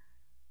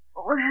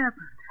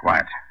happened?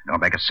 Quiet.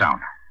 Don't make a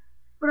sound.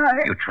 But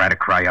You try to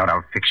cry out,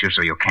 I'll fix you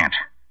so you can't.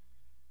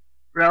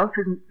 Ralph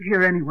isn't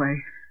here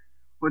anyway.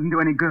 Wouldn't do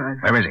any good.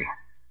 Where is he?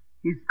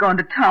 He's gone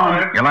to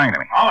town. You're lying to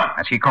me. Olive!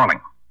 That's he calling.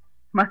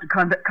 Must have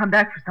come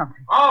back for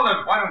something.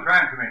 Olive, why don't you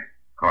answer me?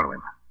 Call to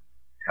him.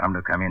 Tell him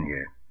to come in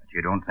here. But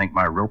you don't think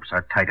my ropes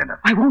are tight enough.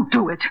 I won't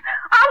do it.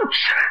 Ouch!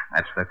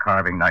 That's the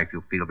carving knife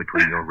you feel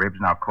between your ribs.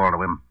 Now call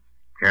to him.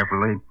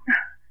 Carefully.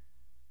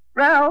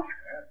 Ralph?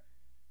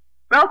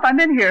 Ralph, I'm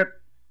in here.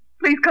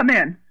 Please come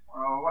in.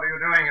 Well, what are you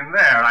doing in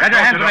there? Get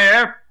your hands in the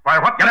air. Why,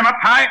 what? Get him up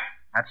high.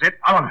 That's it.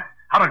 Olive,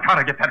 how did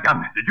Carter get that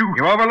gun? Did you?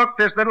 You overlooked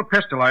this little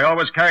pistol I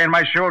always carry in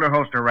my shoulder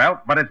holster, Ralph,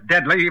 but it's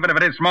deadly even if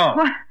it is small.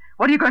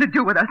 What are you going to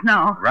do with us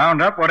now?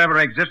 Round up whatever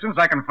existence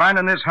I can find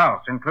in this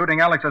house, including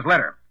Alex's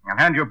letter, and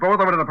hand you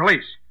both over to the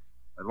police.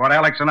 With what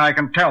Alex and I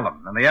can tell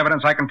them and the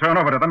evidence I can turn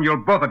over to them, you'll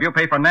both of you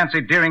pay for Nancy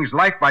Deering's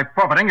life by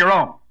forfeiting your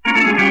own.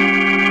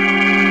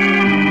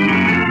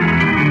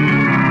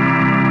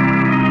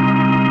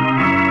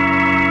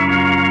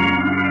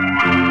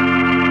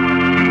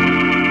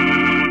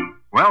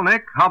 Well,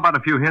 Nick, how about a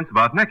few hints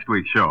about next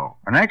week's show?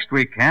 For next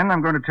week, Ken,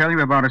 I'm going to tell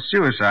you about a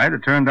suicide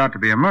that turned out to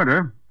be a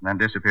murder, then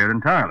disappeared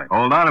entirely.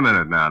 Hold on a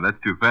minute now.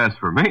 That's too fast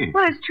for me.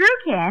 Well, it's true,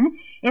 Ken.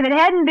 If it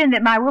hadn't been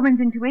that my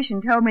woman's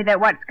intuition told me that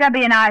what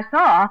Scubby and I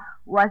saw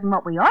wasn't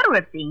what we ought to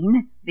have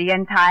seen, the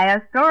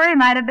entire story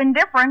might have been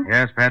different.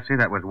 Yes, Patsy,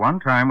 that was one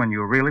time when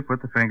you really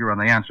put the finger on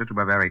the answer to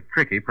a very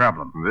tricky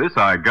problem. This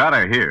I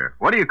gotta hear.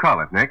 What do you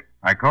call it, Nick?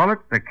 I call it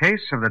the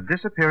case of the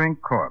disappearing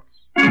corpse.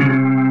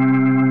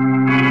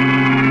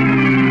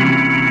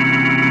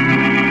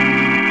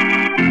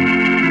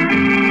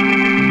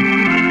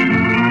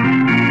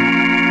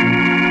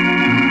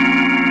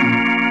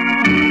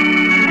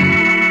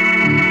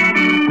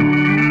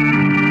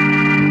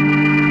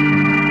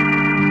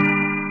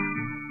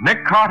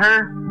 Nick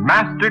Carter,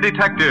 Master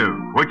Detective,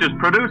 which is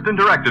produced and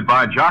directed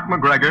by Jock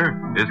McGregor,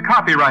 is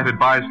copyrighted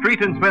by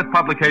Street and Smith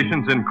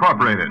Publications,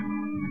 Incorporated.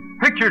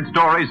 Pictured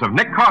stories of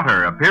Nick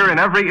Carter appear in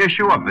every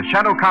issue of the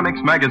Shadow Comics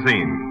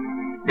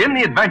magazine. In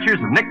the adventures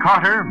of Nick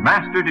Carter,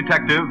 Master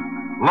Detective,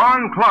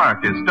 Lorne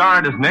Clark is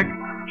starred as Nick,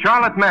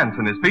 Charlotte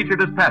Manson is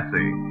featured as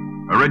Patsy.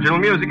 Original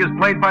music is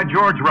played by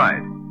George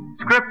Wright.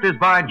 Script is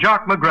by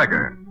Jock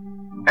McGregor.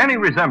 Any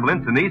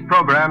resemblance in these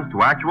programs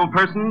to actual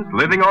persons,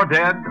 living or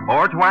dead,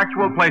 or to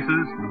actual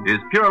places, is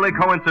purely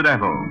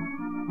coincidental.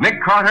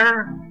 Nick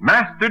Carter,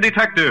 Master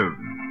Detective,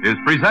 is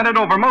presented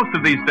over most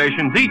of these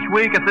stations each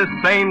week at this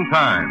same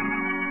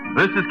time.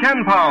 This is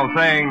Ken Powell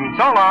saying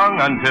so long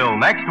until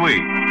next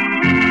week.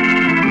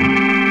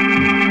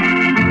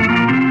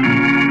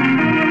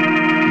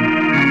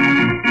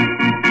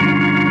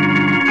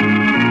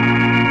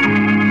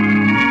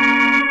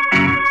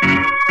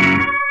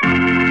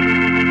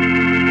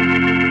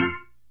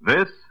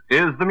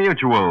 the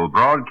Mutual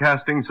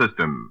Broadcasting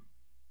System.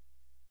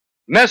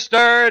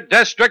 Mr.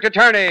 District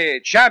Attorney,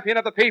 champion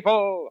of the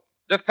people,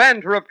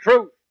 defender of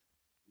truth,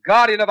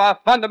 guardian of our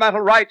fundamental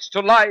rights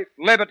to life,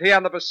 liberty,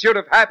 and the pursuit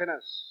of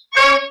happiness.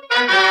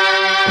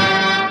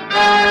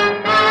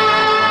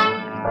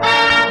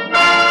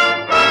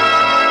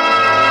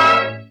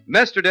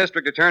 Mr.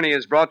 District Attorney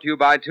is brought to you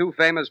by two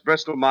famous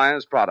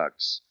Bristol-Myers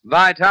products,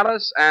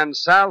 Vitalis and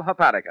Sal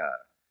Hepatica.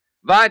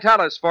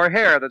 Vitalis for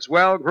hair that's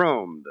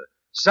well-groomed.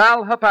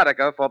 Sal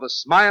Hepatica for the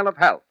smile of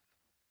health.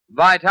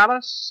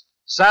 Vitalis,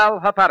 Sal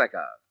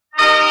Hepatica.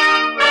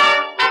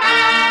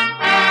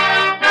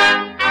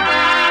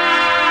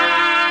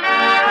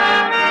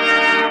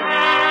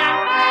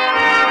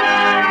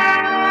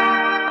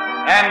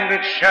 And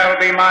it shall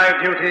be my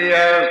duty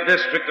as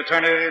District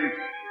Attorney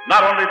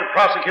not only to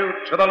prosecute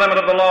to the limit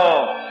of the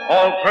law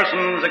all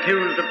persons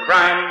accused of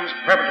crimes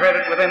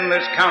perpetrated within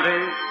this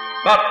county,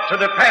 but to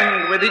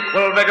defend with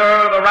equal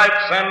vigor the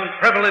rights and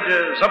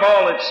privileges of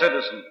all its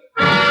citizens.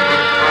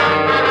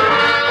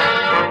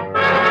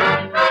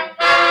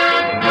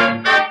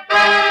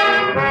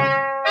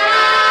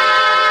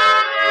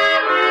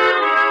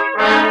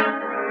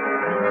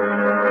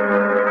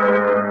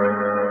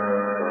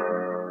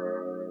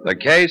 The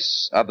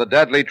Case of the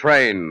Deadly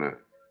Train.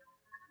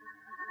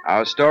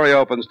 Our story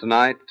opens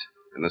tonight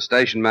in the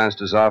station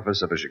master's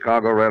office of a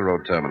Chicago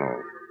railroad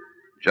terminal,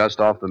 just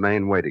off the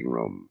main waiting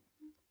room.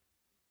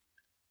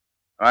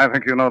 I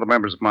think you know the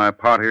members of my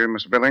party,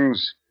 Mr.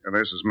 Billings.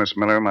 This is Miss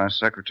Miller, my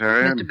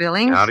secretary. Mr.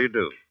 Billings? How do you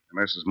do?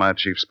 And this is my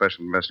chief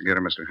special investigator,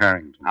 Mr.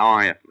 Harrington. How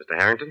are you, Mr.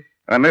 Harrington?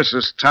 And this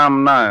is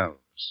Tom Niles.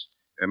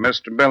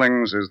 Mr.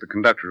 Billings is the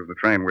conductor of the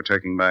train we're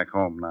taking back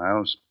home,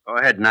 Niles. Go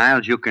ahead,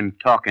 Niles. You can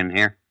talk in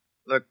here.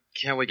 Look,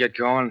 can't we get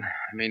going?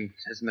 I mean,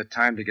 isn't it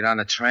time to get on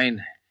the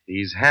train?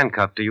 He's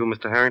handcuffed to you,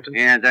 Mr. Harrington?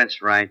 Yeah,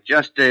 that's right.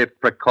 Just a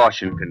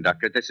precaution,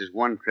 conductor. This is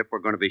one trip we're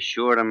going to be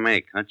sure to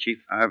make, huh, Chief?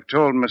 I've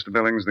told Mr.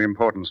 Billings the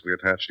importance we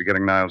attach to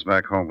getting Niles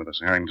back home with us,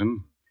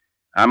 Harrington.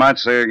 I might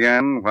say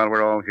again, while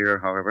we're all here,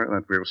 however,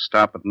 that we'll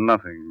stop at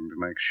nothing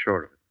to make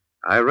sure of it.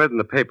 I read in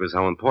the papers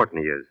how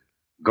important he is.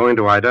 Going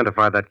to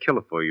identify that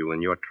killer for you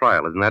in your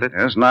trial, isn't that it?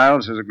 Yes,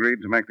 Niles has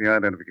agreed to make the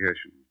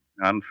identification.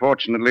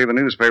 Unfortunately, the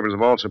newspapers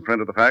have also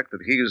printed the fact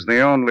that he's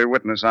the only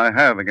witness I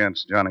have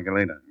against Johnny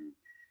Galena.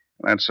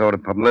 That sort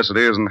of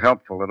publicity isn't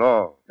helpful at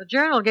all. The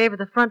Journal gave it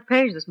the front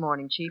page this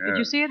morning, Chief. Did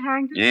you see it,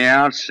 Harrington?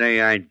 Yeah, I'll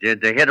say I did.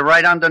 They hit it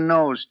right on the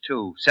nose,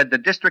 too. Said the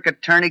district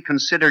attorney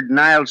considered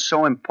Niles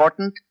so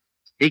important,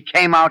 he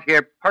came out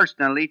here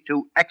personally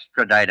to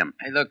extradite him.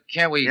 Hey, look,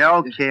 can't we...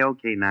 Yeah,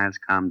 okay, Niles,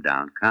 calm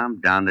down.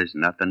 Calm down. There's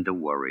nothing to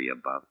worry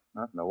about.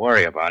 Nothing to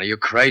worry about. Are you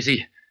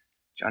crazy?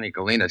 Johnny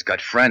Galena's got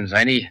friends,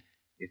 ain't he?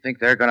 You think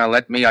they're going to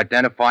let me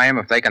identify him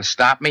if they can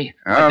stop me?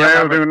 Oh,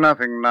 they'll do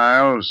nothing,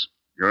 Niles.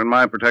 You're in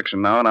my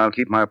protection now, and I'll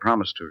keep my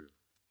promise to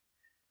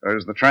you.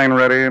 Is the train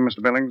ready,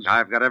 Mr. Billings?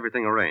 I've got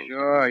everything arranged.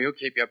 Sure, you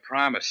keep your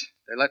promise.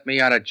 They let me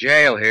out of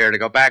jail here to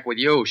go back with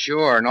you,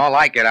 sure, and all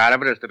I get out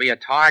of it is to be a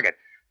target.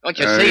 Don't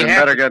you see, You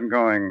better get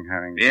going,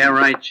 Harrington. Yeah,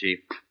 right, Chief.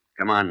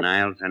 Come on,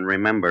 Niles, and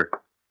remember,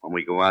 when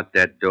we go out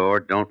that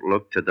door, don't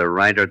look to the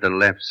right or the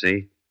left,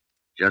 see?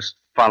 Just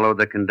follow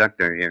the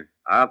conductor here.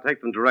 I'll take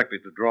them directly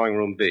to drawing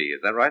room B.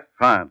 Is that right?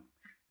 Fine.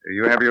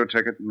 You have your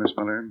ticket, Miss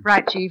Miller?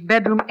 Right, Chief.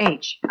 Bedroom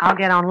H. I'll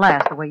get on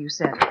last, the way you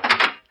said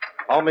it.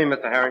 Call me,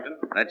 Mr. Harrington.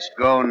 Let's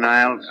go,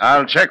 Niles.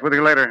 I'll check with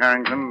you later,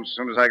 Harrington, as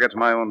soon as I get to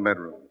my own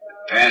bedroom.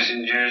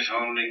 Passengers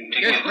holding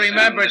tickets. Just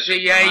remember,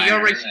 CA,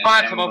 you're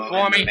responsible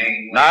for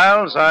me.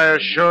 Niles, I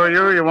assure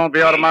you, you won't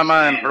be out of my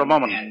mind for a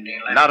moment.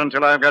 Not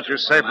until I've got you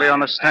safely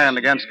on the stand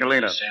against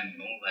Galena.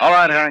 All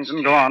right,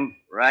 Harrington, go on.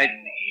 Right.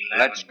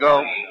 Let's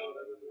go.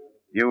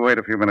 You wait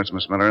a few minutes,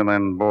 Miss Miller, and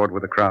then board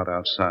with the crowd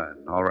outside.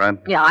 All right?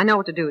 Yeah, I know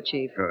what to do,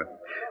 Chief. Good.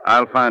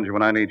 I'll find you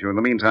when I need you. In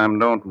the meantime,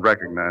 don't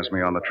recognize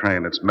me on the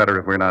train. It's better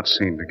if we're not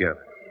seen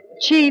together.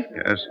 Chief.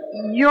 Yes?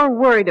 You're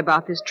worried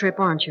about this trip,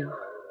 aren't you?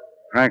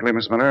 Frankly,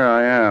 Miss Miller,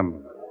 I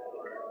am.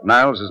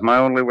 Niles is my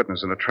only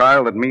witness in a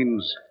trial that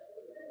means...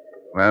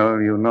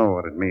 Well, you know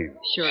what it means.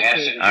 Sure,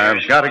 Chief.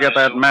 I've got to get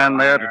that man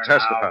there to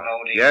testify.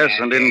 Yes,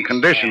 and in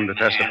condition to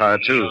testify,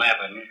 too.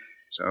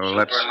 So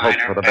let's hope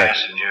for the best.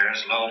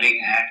 Passengers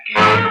loading at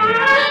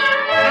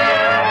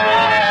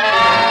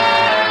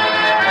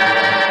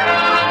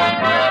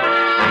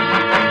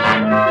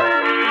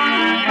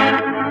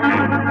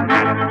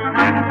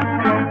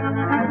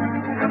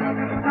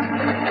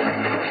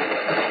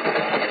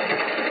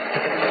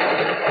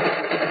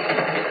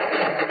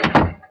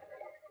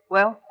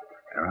Well?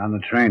 They're on the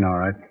train, all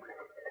right.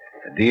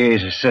 The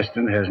DA's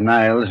assistant has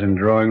Niles in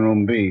drawing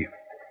room B.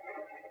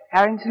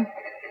 Harrington?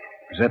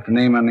 Is that the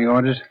name on the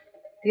orders?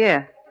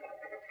 Yeah.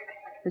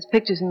 His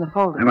picture's in the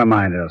folder. Never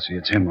mind, Elsie.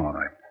 It's him, all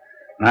right.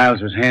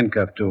 Niles was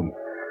handcuffed to him.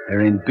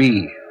 They're in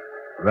B,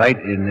 right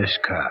in this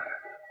car.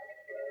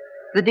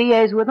 The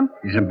DA's with him?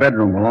 He's in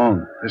bedroom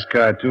alone. This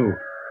car, too.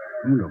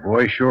 The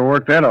boy sure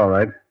worked that all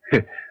right.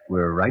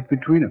 We're right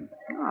between them.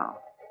 Oh.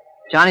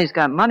 Johnny's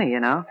got money, you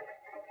know.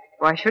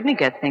 Why shouldn't he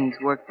get things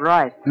worked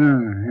right? He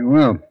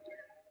will.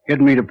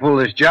 Getting me to pull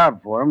this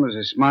job for him was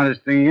the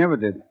smartest thing he ever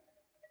did.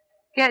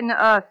 Getting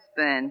us,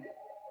 Ben.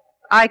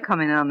 I come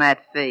in on that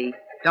fee.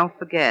 Don't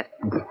forget.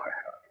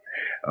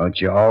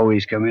 Don't you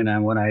always come in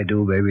on what I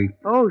do, baby?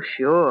 Oh,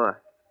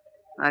 sure.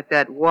 Like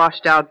that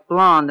washed-out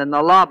blonde in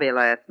the lobby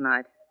last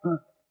night. Huh?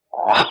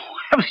 Oh,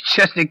 I was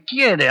just a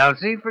kid,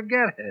 Elsie.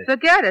 Forget it.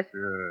 Forget it?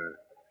 Sure.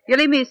 You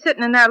leave me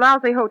sitting in that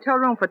lousy hotel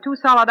room for 2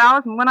 solid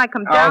hours, and when I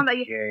come down...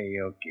 Okay.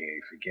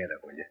 Forget it,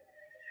 will you?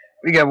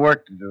 We got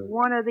work to do.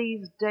 One of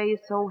these days,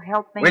 so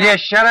help me... Will you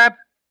shut up?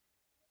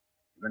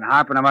 You've been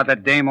harping about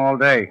that dame all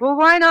day. Well,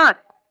 why not?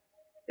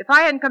 If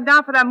I hadn't come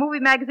down for that movie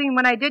magazine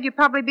when I did, you'd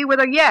probably be with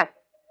her yet.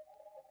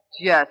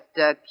 Just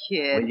a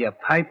kid. Will you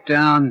pipe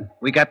down?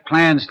 We got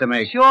plans to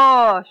make.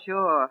 Sure.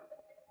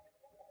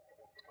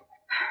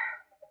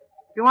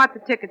 You want the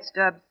ticket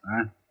stubs?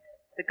 Huh?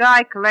 The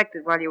guy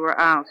collected while you were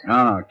out.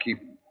 No, keep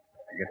them.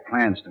 I got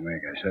plans to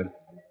make, I said.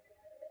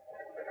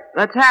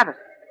 Let's have it.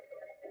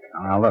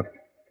 Now, look.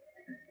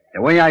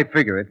 The way I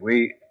figure it,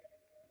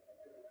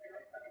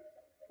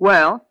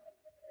 Well?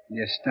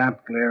 You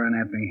stop glaring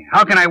at me.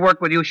 How can I work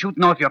with you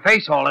shooting off your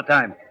face all the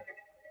time?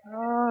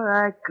 All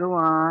right, go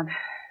on.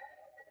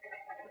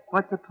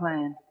 What's the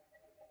plan?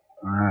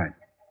 All right.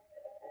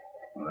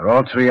 Well, they're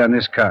all three on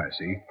this car,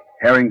 see?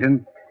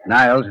 Harrington,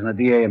 Niles, and the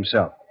DA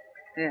himself.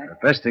 Yeah.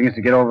 The best thing is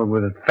to get over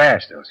with it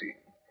fast, Elsie.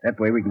 That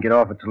way we can get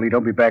off at Toledo,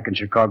 be back in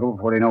Chicago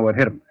before they know what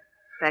hit them.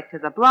 Back to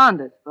the blonde,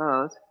 I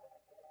suppose.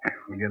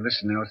 Will you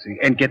listen, Elsie,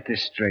 and get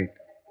this straight?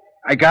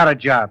 I got a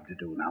job to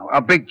do now, a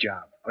big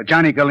job. For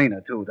Johnny Galena,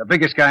 too, the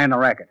biggest guy in the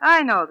racket.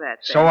 I know that.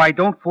 So I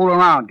don't fool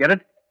around, get it?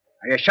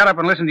 Now you shut up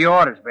and listen to your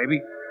orders, baby.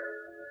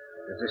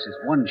 Because this is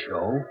one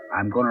show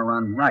I'm going to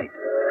run right.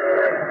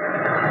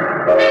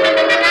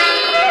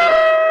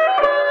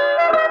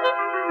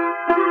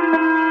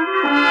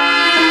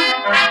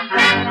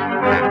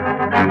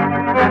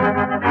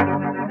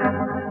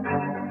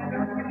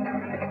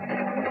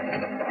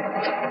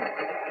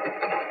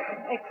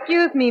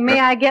 Excuse me, may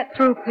I get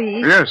through,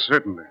 please? Yes,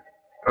 certainly.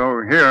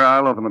 Oh, here,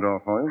 I'll open the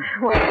door for you.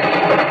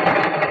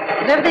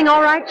 Is everything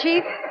all right,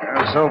 Chief?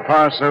 So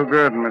far, so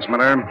good, Miss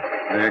Miller.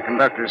 The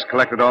conductor's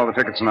collected all the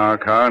tickets in our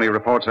car, and he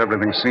reports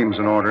everything seems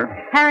in order.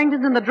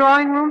 Harrington's in the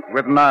drawing room?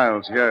 With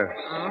Niles, yes.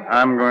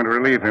 I'm going to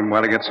relieve him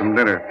while he gets some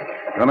dinner.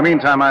 In the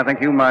meantime, I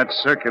think you might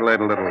circulate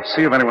a little.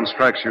 See if anyone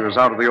strikes you as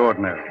out of the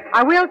ordinary.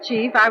 I will,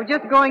 Chief. I was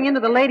just going into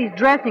the ladies'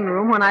 dressing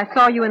room when I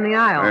saw you in the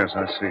aisle. Yes,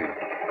 I see.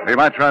 You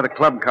might try the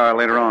club car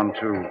later on,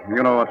 too.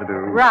 You know what to do.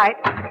 Right.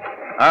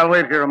 I'll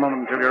wait here a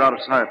moment until you're out of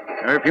sight.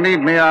 If you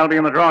need me, I'll be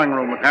in the drawing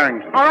room with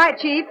Harrington. All right,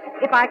 Chief.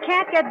 If I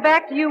can't get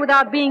back to you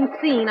without being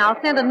seen, I'll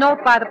send a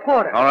note by the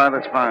porter. All right,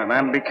 that's fine.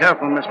 And be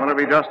careful, Miss Miller.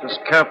 Be just as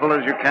careful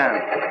as you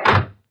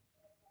can.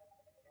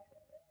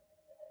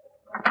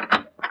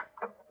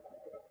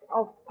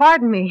 Oh,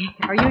 pardon me.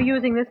 Are you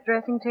using this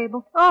dressing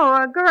table?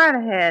 Oh, go right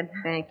ahead.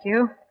 Thank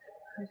you.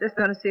 I was just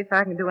going to see if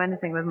I can do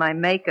anything with my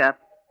makeup.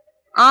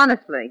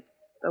 Honestly,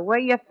 the way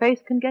your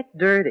face can get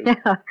dirty.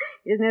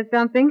 Isn't it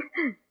something?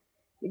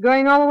 You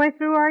going all the way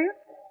through, are you?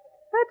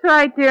 That's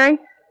right, dearie.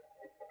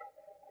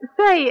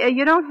 Say,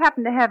 you don't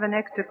happen to have an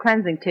extra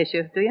cleansing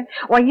tissue, do you?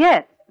 Why,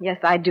 yes. Yes,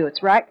 I do.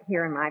 It's right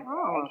here in my bag.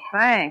 Oh,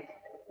 thanks.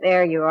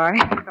 There you are.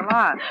 Thanks a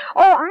lot.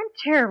 Oh, I'm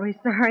terribly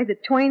sorry. The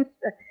train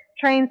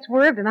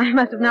swerved, and I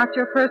must have knocked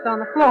your purse on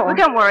the floor. Well,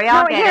 don't worry.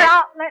 I'll get it.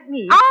 Let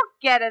me. I'll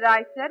get it,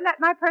 I said. Let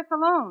my purse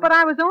alone. But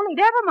I was only...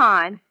 Never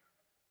mind.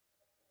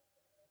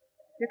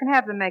 You can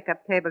have the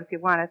makeup table if you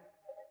want it.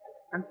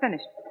 I'm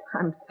finished.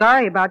 I'm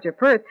sorry about your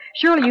purse.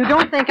 Surely you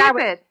don't think I would...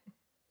 Keep it.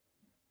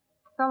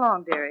 So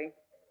long, dearie.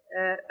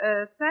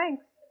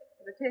 Thanks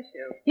for the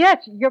tissue. Yes,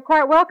 you're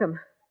quite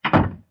welcome.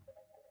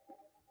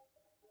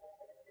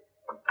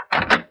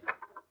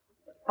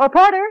 Oh,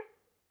 Porter.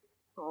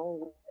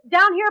 Oh.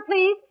 Down here,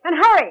 please, and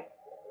hurry.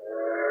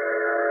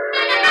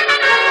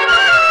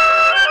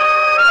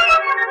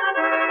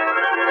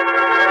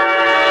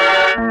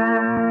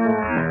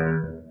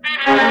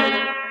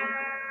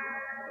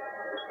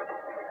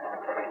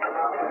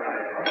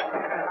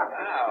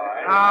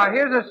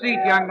 Here's a seat,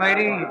 young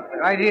lady.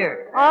 Right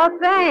here. Oh,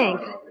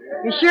 thanks.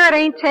 You sure it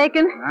ain't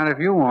taken? Not if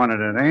you wanted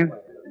it, ain't?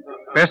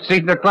 Best seat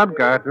in the club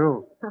car,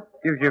 too.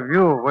 Gives you a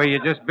view of where you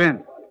just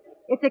been.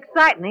 It's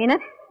exciting, ain't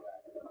it?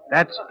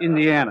 That's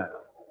Indiana.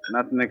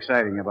 Nothing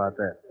exciting about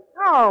that.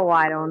 Oh,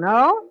 I don't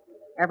know.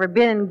 Ever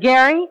been in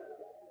Gary?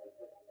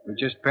 We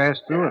just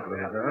passed through it,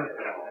 little girl.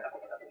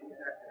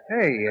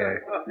 Hey,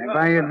 can I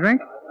buy you a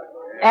drink?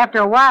 After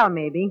a while,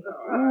 maybe.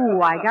 Ooh,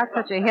 I got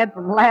such a head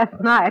from last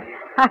night.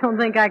 I don't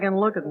think I can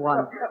look at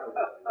one.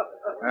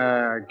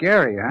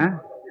 Gary, huh?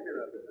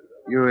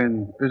 You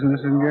in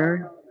business in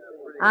Gary?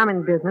 I'm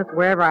in business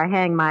wherever I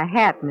hang my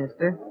hat,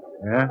 mister.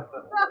 Yeah?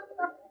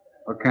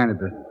 What kind of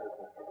business?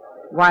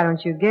 Why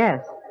don't you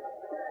guess?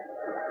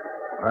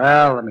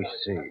 Well, let me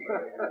see.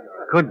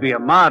 Could be a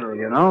model,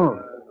 you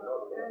know.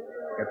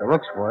 Got the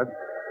looks for it.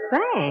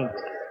 Thanks.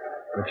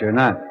 But you're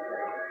not.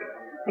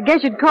 I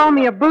guess you'd call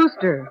me a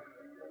booster.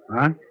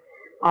 Huh?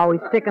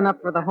 Always sticking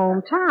up for the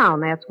hometown.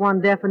 That's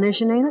one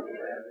definition, ain't it?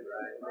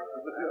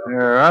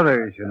 There are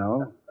others, you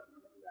know.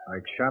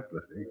 Like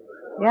shoplifting.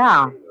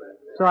 Yeah,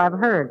 so I've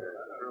heard.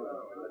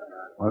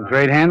 Want to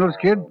trade handles,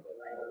 kid?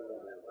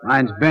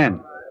 Mine's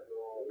Ben.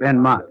 Ben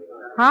Mott.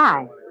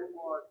 Hi.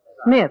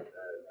 Smith.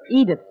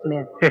 Edith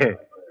Smith.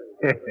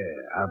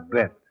 I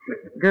bet.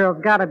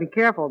 Girl's gotta be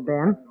careful,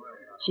 Ben.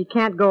 She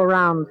can't go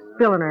around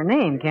spilling her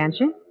name, can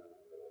she?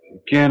 She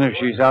can if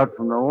she's out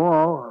from the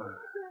wall.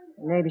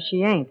 Maybe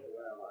she ain't.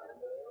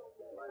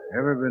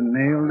 Ever been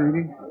nailed,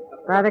 Edie?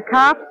 By the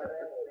cops?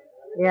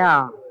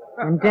 Yeah,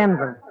 in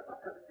Denver.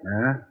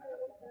 Yeah?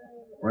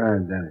 Where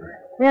in Denver?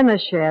 In the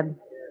shed.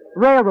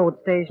 Railroad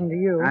station to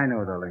you. I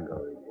know the lingo.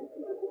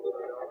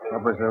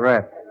 What was the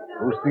rap?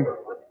 Boosting?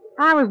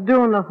 I was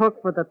doing the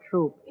hook for the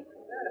troop.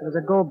 It was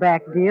a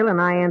go-back deal,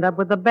 and I end up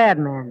with the bad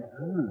man.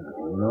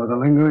 You know the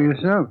lingo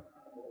yourself.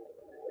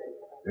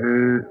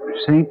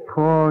 St.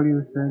 Paul,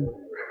 you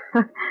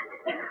said?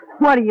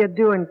 What are you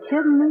doing,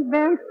 kidding me,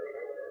 Ben?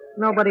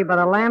 Nobody but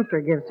a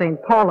lamster gives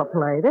St. Paul a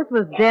play. This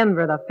was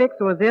Denver. The fix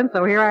was in,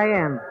 so here I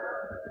am.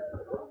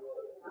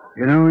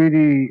 You know,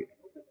 Edie...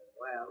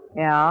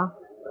 Yeah?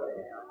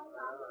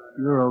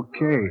 You're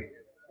okay.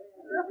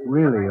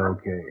 Really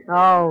okay.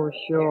 Oh,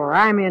 sure.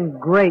 I'm in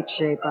great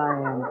shape, I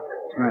am.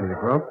 What's the matter, you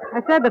broke?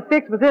 I said the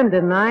fix was in,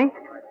 didn't I?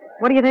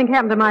 What do you think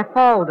happened to my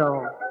fall,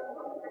 though?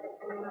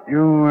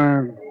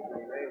 You,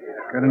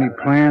 got any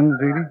plans,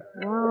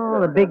 Edie? Oh,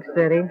 the big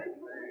city.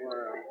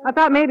 I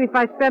thought maybe if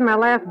I spend my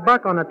last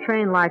buck on a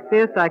train like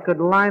this, I could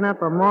line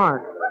up a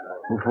mark.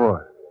 Who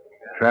for?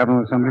 Traveling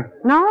with somebody?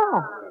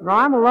 No,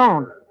 I'm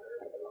alone.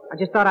 I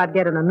just thought I'd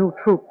get in a new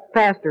troop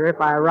faster if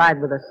I arrived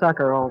with a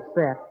sucker all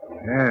set.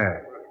 Yeah,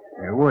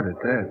 you would at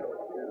that.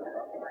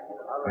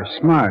 You're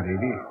smart,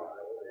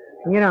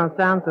 Edie. You don't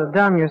sound so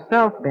dumb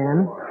yourself,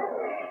 Ben.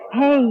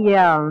 Hey,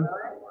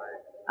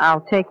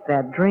 I'll take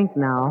that drink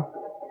now.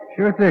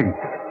 Sure thing.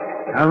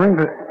 I'll ring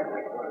the...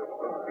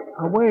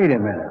 Oh, wait a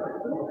minute.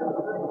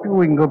 Maybe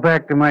we can go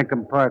back to my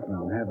compartment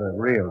and have a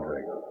real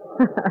drink.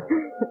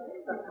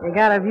 You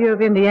got a view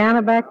of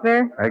Indiana back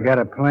there? I got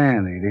a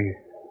plan, Edie.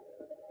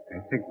 I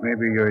think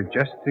maybe you're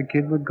just the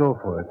kid would go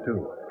for it,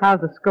 too.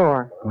 How's the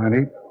score?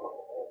 Plenty.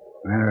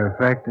 Matter of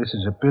fact, this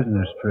is a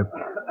business trip.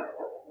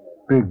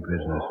 Big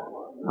business.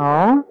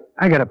 Oh?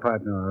 I got a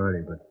partner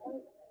already, but,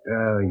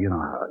 you know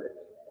how it is.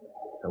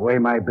 The way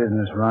my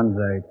business runs,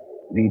 I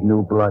need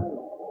new blood.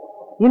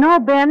 You know,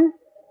 Ben?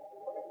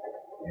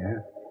 Yeah?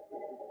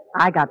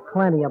 I got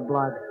plenty of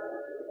blood.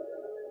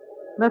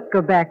 Let's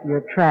go back to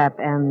your trap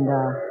and,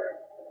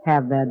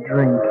 have that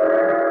drink.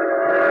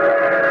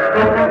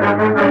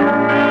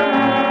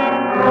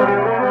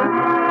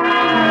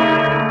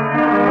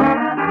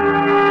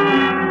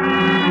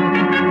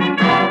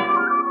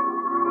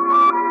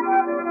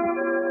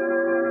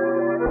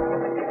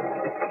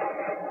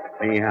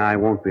 Yeah, I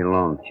won't be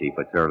long, Chief.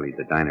 It's early.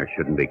 The diner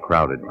shouldn't be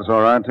crowded. It's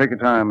all right. Take your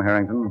time,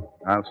 Harrington.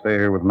 I'll stay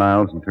here with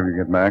Niles until you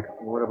get back.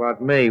 What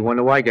about me? When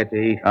do I get to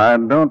eat? I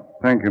don't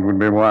think it would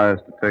be wise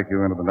to take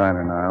you into the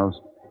diner, Niles.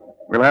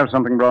 We'll have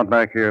something brought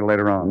back here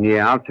later on.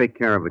 Yeah, I'll take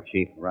care of it,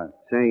 Chief. Right.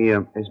 Say,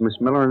 is Miss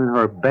Miller in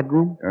her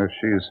bedroom?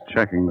 She's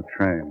checking the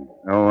train.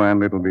 Oh,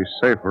 and it'll be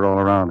safer all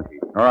around.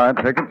 All right,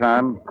 take your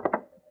time.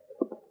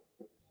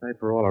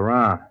 Safer all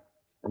around.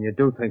 And you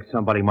do think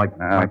somebody might...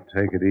 Now,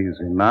 take it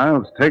easy,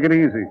 Niles. Take it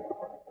easy.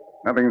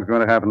 Nothing's going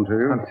to happen to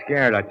you. I'm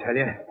scared, I tell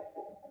you.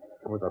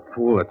 I was a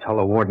fool to tell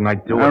the warden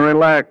I'd do it. Now,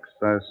 relax,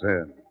 I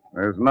said.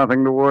 There's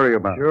nothing to worry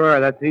about. Sure,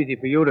 that's easy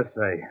for you to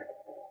say.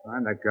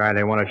 I'm the guy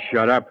they want to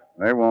shut up.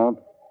 They won't.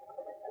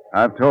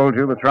 I've told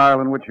you the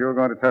trial in which you're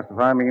going to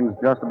testify means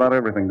just about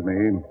everything to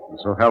me.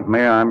 So help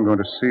me, I'm going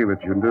to see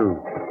that you do.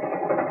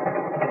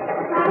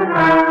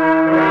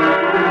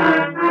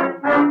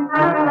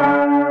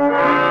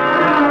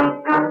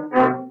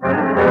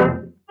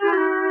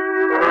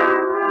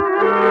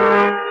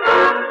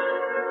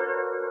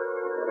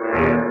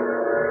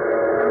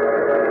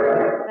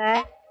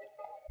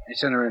 I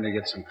sent her in to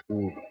get some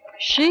food.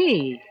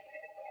 She?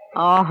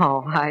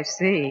 Oh, I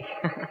see.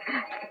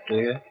 Do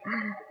you?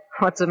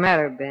 What's the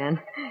matter, Ben?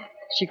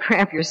 She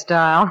cramp your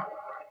style?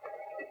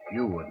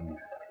 You wouldn't.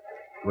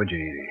 Would you,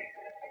 Edie?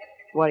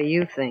 What do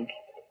you think?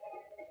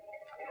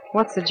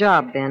 What's the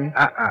job, Ben?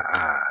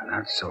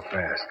 Not so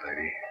fast,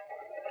 lady.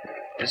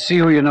 Let's see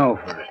who you know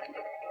first.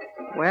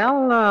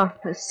 Well,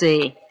 let's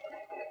see.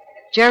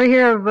 Did you ever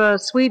hear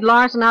of Swede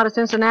Larson out of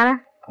Cincinnati?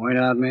 Point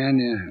out man,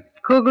 yeah.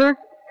 Kugler?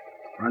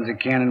 Runs a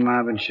cannon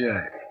mob in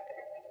Shack.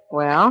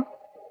 Well?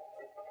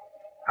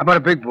 How about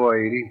a big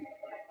boy, Edie?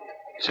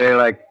 Say,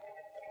 like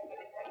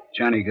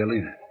Johnny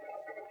Galena.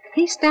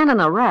 He's standing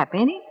a rap,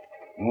 ain't he?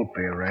 Won't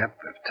be a rap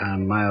if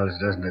Tom Miles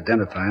doesn't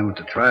identify him at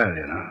the trial,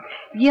 you know.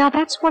 Yeah,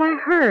 that's what I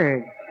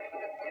heard.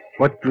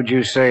 What would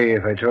you say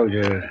if I told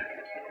you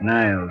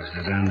Niles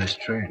is on this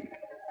train?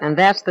 And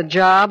that's the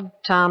job,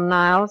 Tom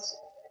Niles?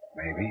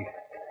 Maybe.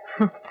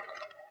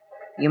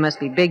 You must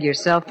be big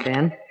yourself,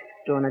 Ben,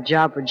 doing a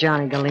job for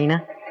Johnny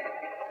Galena.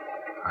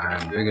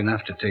 I'm big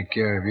enough to take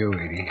care of you,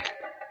 Edie.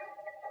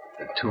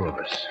 The two of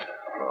us.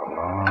 For a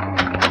long,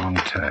 long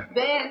time.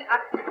 Ben,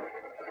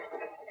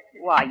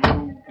 Why,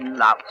 you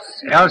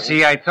louse.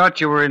 Elsie, I thought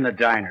you were in the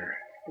diner.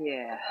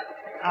 Yeah,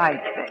 I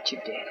bet you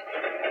did.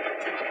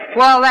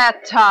 Well,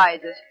 that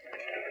ties it.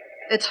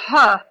 It's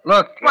her.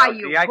 Look, Why, Elsie,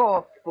 you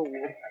poor fool.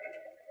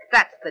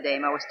 That's the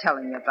dame I was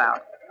telling you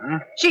about. Huh?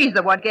 She's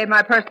the one gave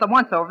my purse the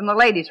once-over in the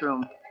ladies'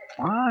 room.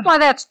 What? Why,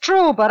 that's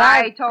true, but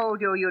I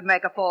told you you'd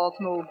make a false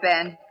move,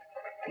 Ben.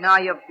 Now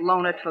you've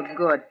blown it for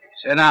good.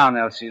 Sit down,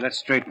 Elsie. Let's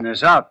straighten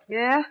this out.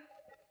 Yeah?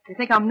 You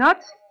think I'm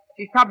nuts?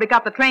 She's probably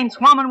got the train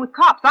swarming with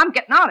cops. I'm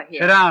getting out of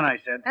here. Sit down, I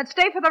said. And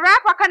stay for the rap?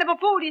 What kind of a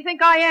fool do you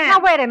think I am? Now,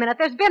 wait a minute.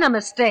 There's been a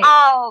mistake.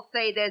 I'll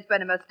say there's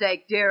been a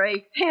mistake,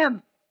 dearie.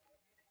 Him.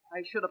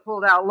 I should have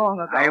pulled out long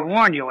ago. I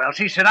warn you,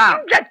 Elsie. Sit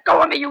down. Let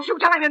go of me, you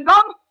two-timing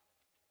bum!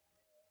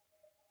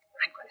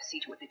 I'm going to see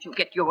to it that you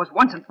get yours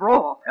once and for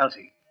all.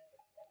 Elsie,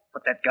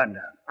 put that gun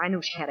down. I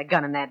knew she had a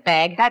gun in that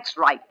bag. That's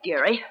right,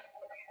 dearie.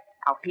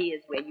 Now,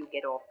 here's where you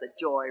get off the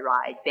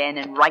joyride, Ben,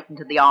 and right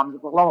into the arms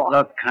of the law.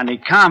 Look, honey,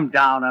 calm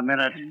down a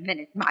minute. A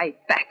minute, my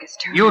back is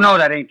turned. You know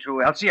that ain't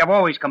true, Elsie. I've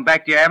always come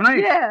back to you, haven't I?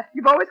 Yeah,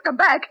 you've always come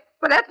back,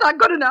 but that's not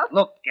good enough.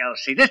 Look,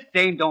 Elsie, this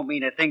dame don't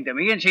mean a thing to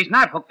me, and she's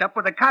not hooked up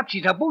with a cop.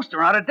 She's a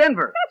booster out of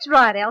Denver. That's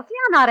right, Elsie.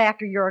 I'm not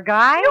after your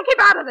guy. You keep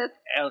out of this.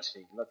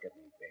 Elsie, look at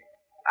me, baby.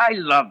 I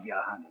love you,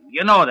 honey.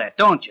 You know that,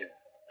 don't you?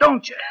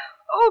 Don't you?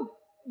 Oh,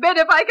 Ben,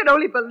 if I could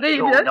only believe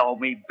you. You know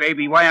me,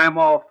 baby. Why, I'm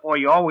all for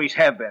you. Always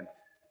have been.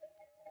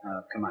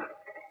 Come on.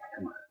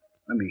 Come on.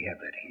 Let me have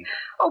that heat.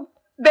 Oh,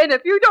 Ben,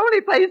 if you'd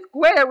only play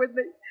square with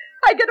me.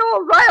 I get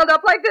all riled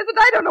up like this and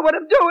I don't know what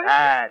I'm doing.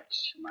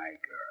 That's my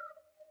girl.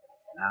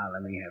 Now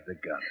let me have the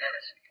gun,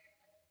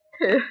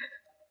 Elsie.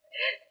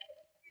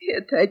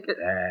 Here, take it.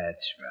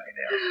 That's right,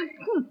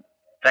 Elsie.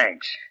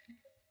 Thanks.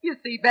 You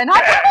see, Ben,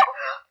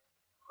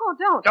 Oh,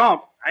 don't.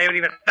 Don't. I haven't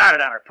even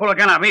started on her. Pull a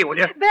gun on me, will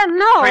you? Ben,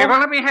 no. Well,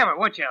 let me have it,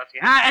 won't you, Elsie?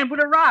 Huh? And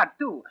with a rod,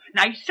 too.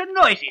 Nice and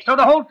noisy, so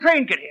the whole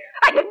train could hear.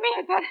 I didn't mean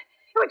it, Ben.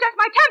 It was just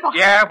my temper.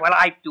 Yeah, well,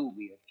 I do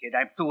mean it, kid.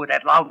 I'm through with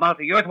that loudmouth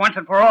of yours once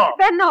and for all.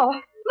 Ben, no.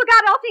 Look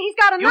out, Elsie. He's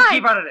got a You knife.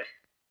 keep out of this.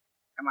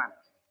 Come on, Elsie.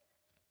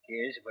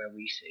 Here's where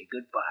we say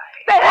goodbye.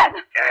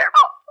 Ben!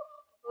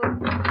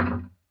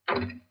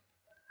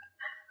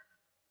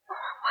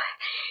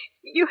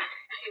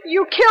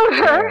 You killed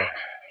her.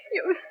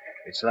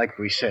 It's like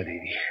we said,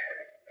 Edie.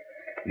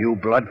 New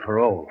blood for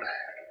old.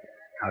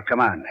 Now, come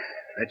on.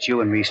 Let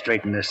you and me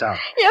straighten this out.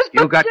 Yes,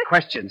 You got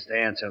questions to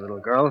answer, little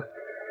girl.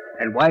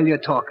 And while you're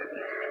talking,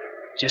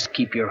 just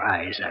keep your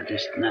eyes on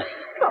this knife.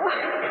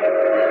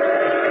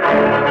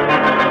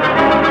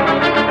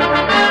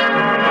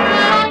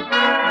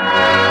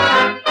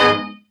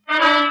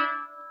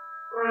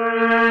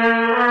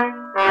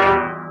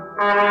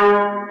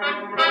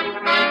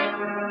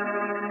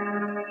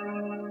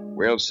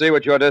 We'll see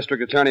what your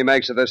district attorney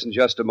makes of this in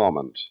just a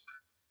moment.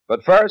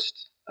 But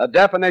first, a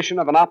definition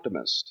of an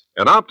optimist.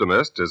 An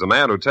optimist is a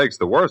man who takes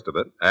the worst of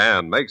it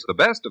and makes the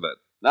best of it.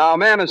 Now, a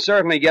man is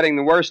certainly getting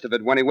the worst of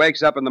it when he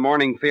wakes up in the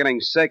morning feeling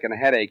sick and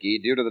headachy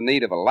due to the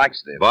need of a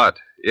laxative. But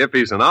if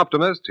he's an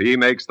optimist, he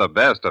makes the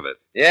best of it.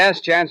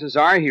 Yes, chances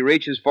are he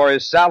reaches for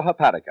his Sal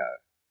Hepatica.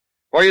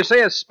 For you see,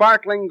 a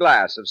sparkling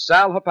glass of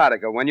Sal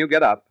Hepatica when you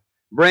get up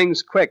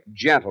brings quick,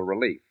 gentle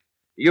relief,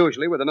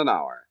 usually within an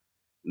hour.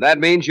 That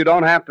means you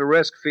don't have to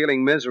risk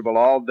feeling miserable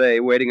all day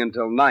waiting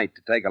until night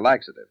to take a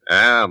laxative.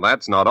 And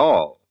that's not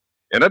all.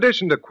 In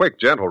addition to quick,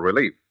 gentle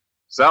relief,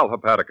 Sal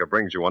Hepatica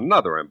brings you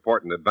another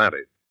important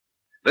advantage.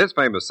 This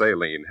famous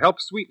saline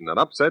helps sweeten an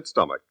upset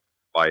stomach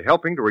by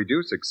helping to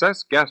reduce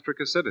excess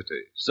gastric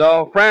acidity.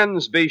 So,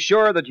 friends, be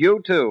sure that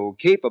you, too,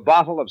 keep a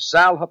bottle of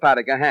Sal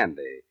Hepatica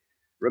handy.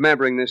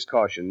 Remembering this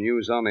caution,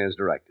 use only as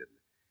directed.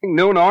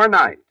 Noon or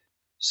night.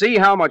 See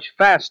how much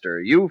faster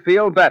you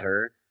feel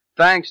better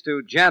thanks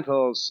to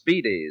gentle,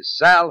 speedy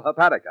Sal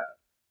Hepatica.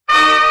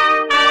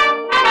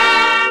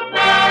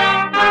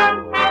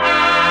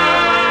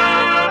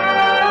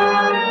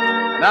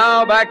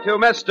 Now back to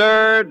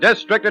Mr.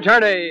 District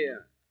Attorney.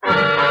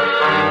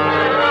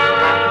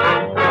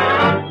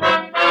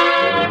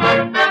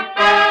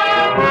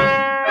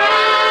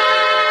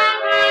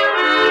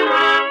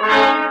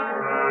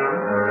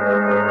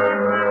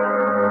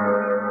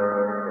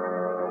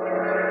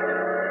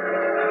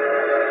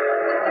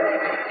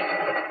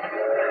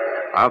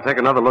 I'll take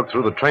another look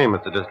through the train,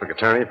 Mr. District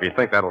Attorney, if you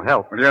think that'll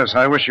help. Well, yes,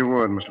 I wish you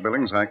would, Mr.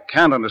 Billings. I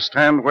can't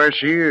understand where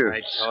she is.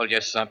 I told you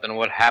something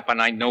would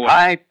happen. I knew it.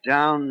 Pipe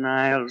down,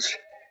 Niles.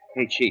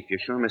 Hey, Chief, you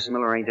sure Miss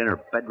Miller ain't in her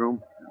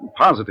bedroom? I'm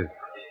positive.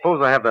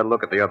 Suppose I have that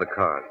look at the other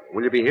car.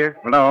 Will you be here?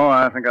 Well, no,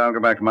 I think I'll go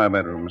back to my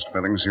bedroom, Mr.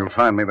 Billings. You'll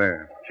find me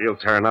there. She'll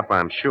turn up,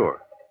 I'm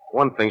sure.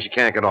 One thing, she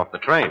can't get off the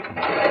train.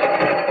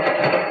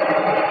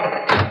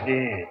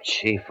 Yeah,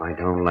 Chief, I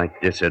don't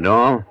like this at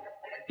all.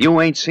 You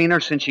ain't seen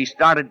her since she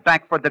started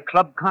back for the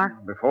club car?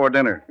 Before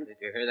dinner. Did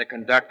you hear the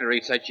conductor?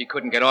 He said she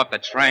couldn't get off the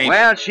train.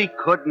 Well, she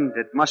couldn't.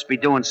 It must be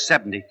doing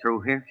 70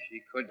 through here.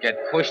 She could get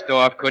pushed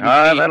off, couldn't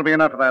she? That'll be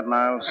enough of that,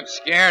 Niles. I'm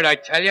scared, I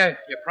tell you.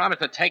 You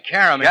promised to take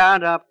care of me.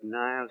 Shut up,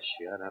 Niles.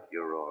 Shut up.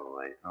 You're all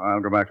right. Oh, I'll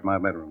go back to my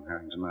bedroom,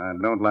 Harrington. I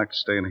don't like to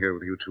stay in here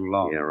with you too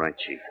long. Yeah, right,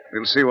 Chief.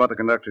 We'll see what the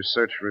conductor's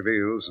search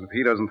reveals. And if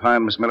he doesn't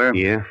find Miss Miller...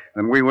 Yeah?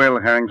 Then we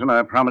will, Harrington.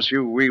 I promise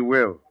you we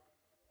will.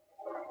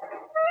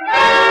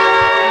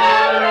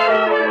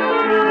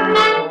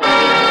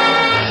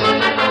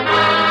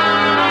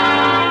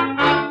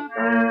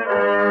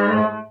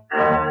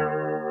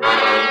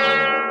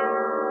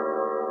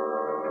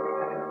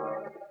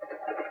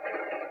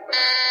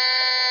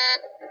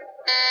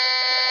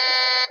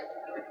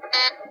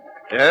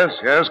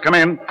 Yes, come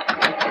in.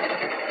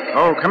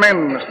 Oh, come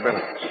in, Mr.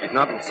 Billings. She's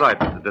not in sight,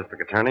 Mr.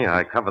 District Attorney.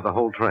 I covered the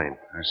whole train.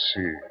 I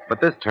see.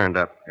 But this turned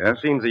up. Yes?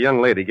 Seems a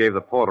young lady gave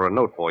the porter a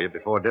note for you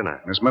before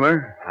dinner. Miss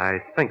Miller? I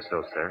think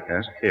so, sir.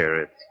 Yes?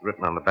 Here, it's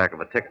written on the back of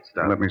a ticket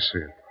stub. Let me see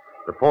it.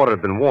 The porter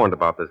had been warned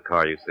about this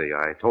car, you see.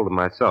 I told him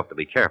myself to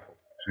be careful.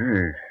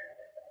 See.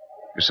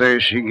 You say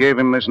she gave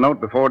him this note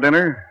before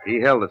dinner?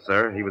 He held it,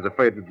 sir. He was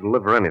afraid to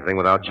deliver anything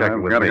without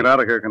checking with I've got me. to get out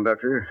of here,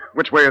 conductor.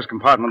 Which way is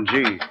compartment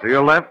G? To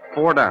your left,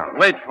 4 down.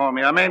 Wait for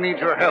me. I may need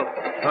your help.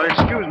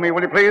 Excuse me,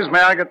 will you please?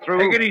 May I get through?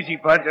 Take it easy,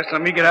 Bud. Just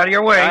let me get out of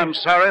your way. I'm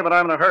sorry, but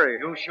I'm in a hurry.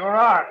 You sure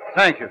are.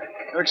 Thank you.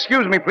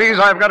 Excuse me, please.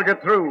 I've got to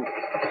get through.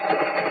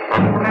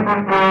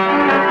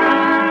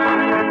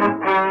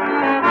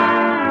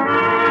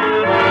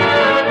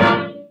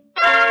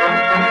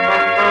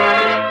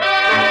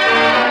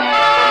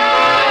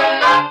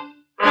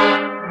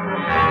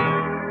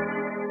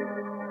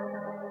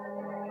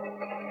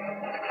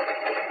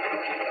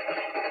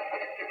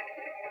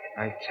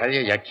 I tell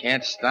you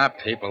can't stop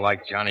people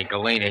like Johnny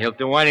Galena. He'll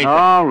do anything.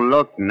 Oh,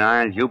 look,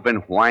 Niles, you've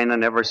been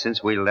whining ever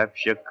since we left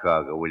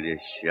Chicago. Will you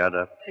shut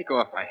up? Take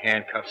off my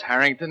handcuffs,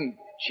 Harrington.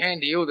 Chain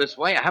to you this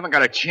way, I haven't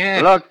got a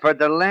chance. Look, for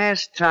the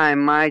last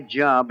time, my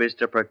job is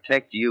to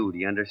protect you. Do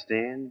you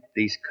understand?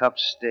 These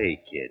cuffs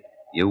stay, kid.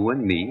 You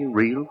and me,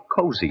 real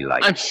cozy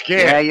like. I'm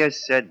scared. Yeah, you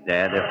said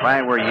that. If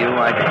I were you,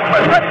 I'd...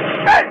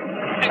 Hey,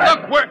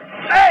 look, we're...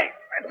 Hey,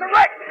 it's a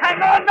wreck.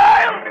 Hang on,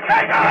 Niles.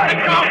 Hang on.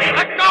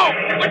 Let go.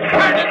 We're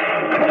turning.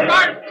 The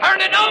car's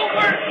turning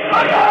over.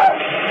 Look out.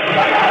 Look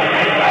out.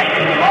 Hey,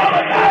 hold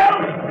it,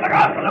 Niles. Look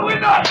out for the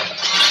window.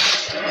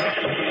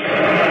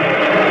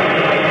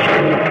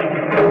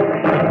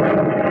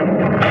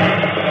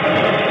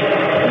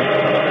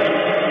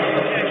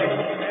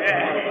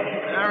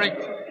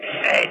 Harrington.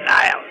 Hey,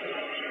 Niles.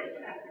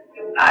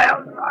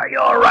 Niles, are you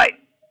all right?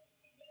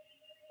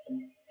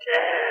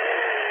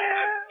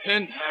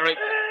 Pinned,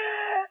 Harrington.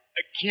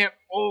 I can't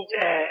move.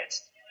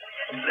 Yes.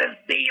 This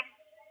beam.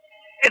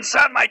 It's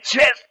on my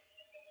chest.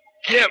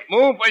 Can't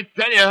move, I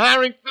tell you,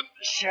 Harrington.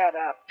 Shut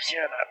up.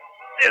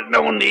 There's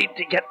no need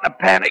to get in a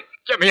panic.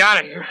 Get me out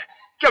of here.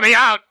 Get me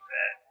out.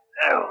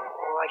 Oh,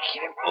 I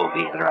can't move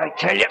either, I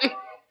tell you.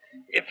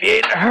 If you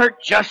ain't hurt,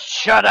 just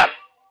shut up.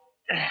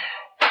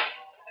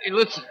 Hey,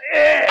 listen.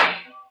 Hey,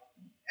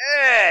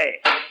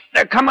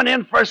 they're coming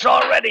in for us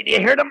already. Do you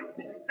hear them?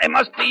 They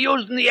must be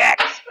using the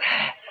axe.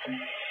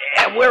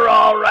 Yeah, we're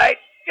all right.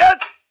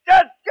 Just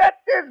get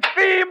this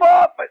beam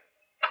off it.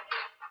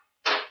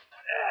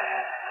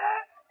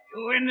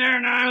 You in there,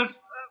 Niles?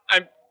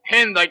 I'm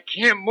pinned. I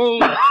can't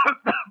move.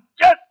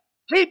 Just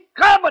keep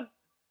coming.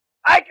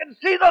 I can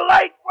see the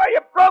light where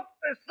you broke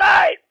the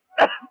side.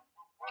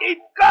 Keep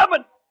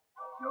coming.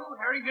 You,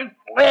 Harrington?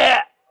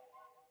 Yeah.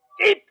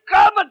 Keep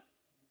coming.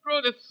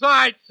 Through the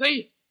side,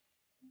 see?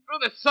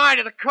 Through the side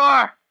of the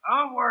car.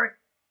 Don't worry.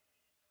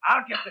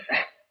 I'll get this.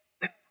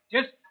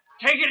 Just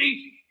take it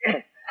easy.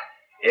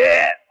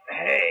 Yeah.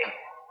 Hey,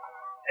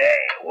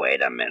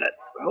 wait a minute.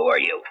 Who are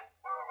you?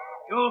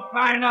 You'll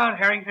find out,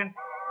 Harrington.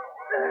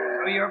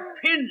 So you're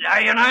pinned,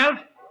 are you, Niles?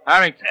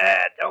 Harrington.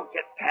 Don't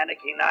get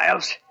panicky,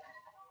 Niles.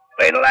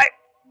 Wait till I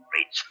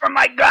reach for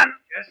my gun.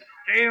 Just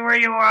stay where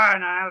you are,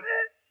 Niles.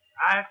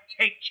 I'll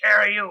take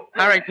care of you.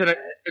 Harrington,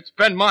 it's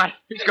Ben Mott.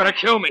 He's going to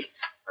kill me.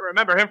 I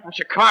remember him from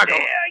Chicago.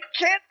 Yeah, I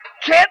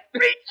can't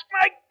reach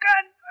my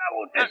gun.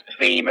 Oh, this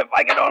beam, if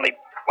I could only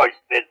push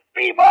this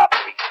beam up.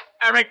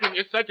 Harrington,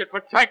 you said you'd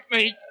protect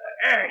me.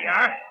 There you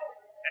are.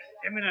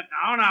 Just a minute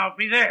now, and I'll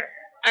be there.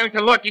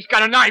 Harrington, look, he's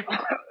got a knife.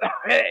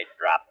 Hey,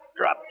 drop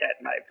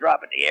that knife.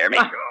 Drop it, do you hear me?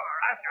 Sure,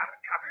 I've got it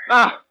covered.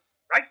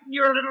 Right in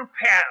your little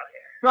pal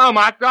here. No,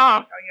 Mott,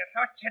 don't. So you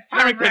thought you'd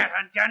turn rat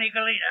on Johnny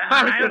Galena,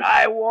 huh? Harrington.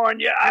 I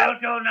warned you. I'll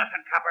do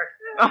nothing, copper.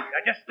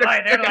 You just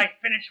lie there till I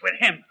finish with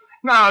him.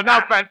 No,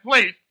 Ben,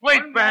 please,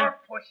 One Ben. more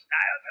push,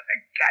 Niles, and I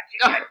got you,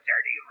 you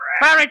dirty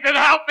rat. Harrington,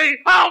 help me!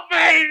 Help me!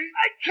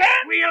 I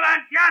can't. Wheel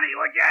on Johnny,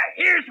 would you?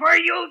 Here's where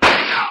you...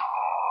 No!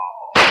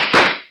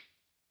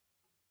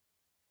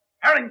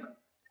 Harrington.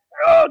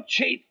 Oh,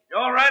 Chief. You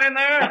all right in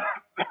there?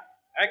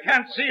 I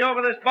can't see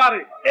over this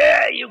body.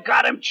 Yeah, you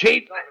got him,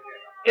 Chief.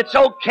 It's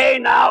okay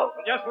now.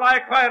 Just lie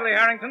quietly,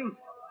 Harrington.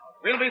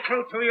 We'll be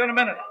through to you in a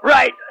minute.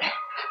 Right.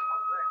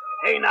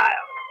 Hey, Niles.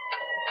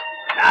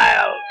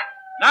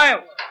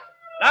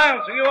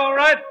 Niles, are you all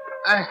right?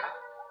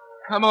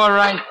 I'm all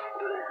right.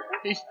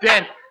 He's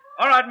dead.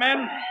 All right,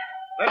 men.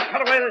 Let's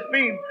cut away this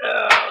beam.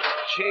 Oh,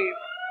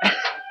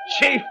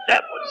 Chief,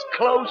 that was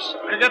close.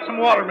 Get some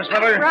water, Miss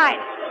Miller. Right.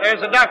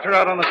 There's a doctor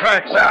out on the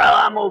tracks. Well,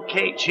 I'm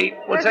okay, Chief.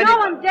 There's no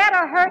one dead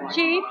or hurt,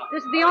 Chief.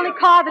 This is the only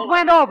car that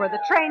went over. The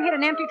train hit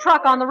an empty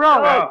truck on the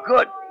road. Oh,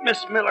 good.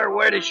 Miss Miller,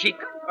 where does she...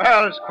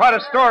 Well, it's quite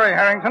a story,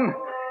 Harrington.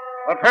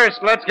 But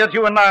first, let's get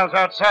you and Niles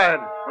outside.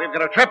 We've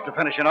got a trip to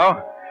finish, you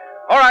know.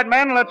 All right,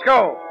 men, let's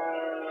go.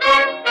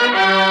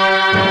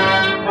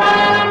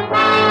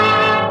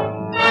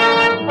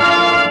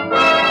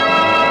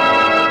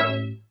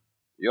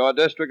 Your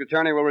district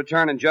attorney will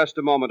return in just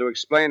a moment to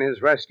explain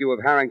his rescue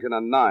of Harrington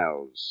and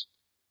Niles.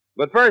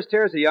 But first,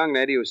 here's a young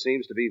lady who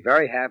seems to be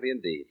very happy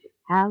indeed.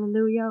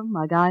 Hallelujah,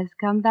 my guy's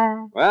come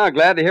back. Well,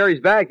 glad to hear he's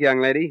back, young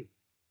lady.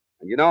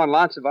 And you know, in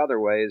lots of other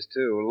ways,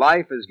 too,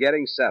 life is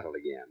getting settled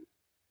again.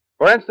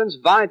 For instance,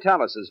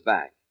 Vitalis is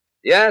back.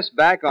 Yes,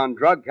 back on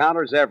drug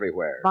counters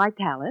everywhere.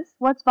 Vitalis?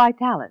 What's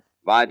Vitalis?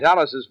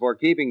 Vitalis is for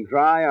keeping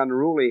dry,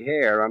 unruly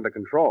hair under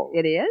control.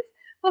 It is?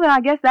 Well, then I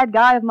guess that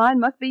guy of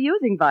mine must be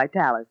using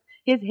Vitalis.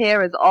 His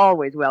hair is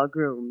always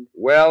well-groomed.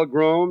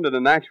 Well-groomed in a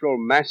natural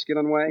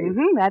masculine way?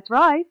 Mm-hmm, that's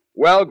right.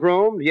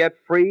 Well-groomed, yet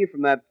free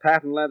from that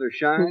patent leather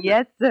shine?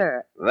 Yes,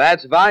 sir.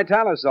 That's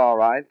Vitalis, all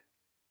right.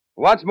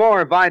 What's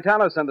more,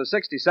 Vitalis and the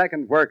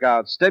 60-second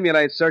workout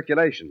stimulates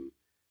circulation,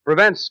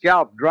 prevents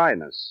scalp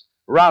dryness,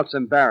 routs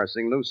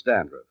embarrassing loose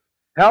dandruff,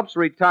 helps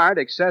retard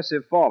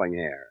excessive falling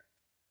hair.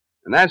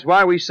 And that's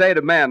why we say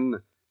to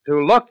men, to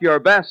look your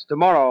best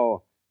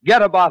tomorrow,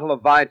 get a bottle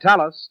of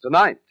Vitalis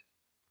tonight.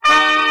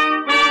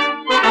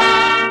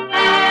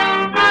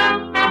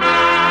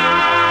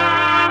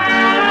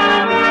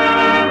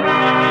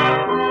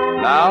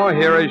 Now,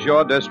 here is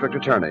your district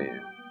attorney.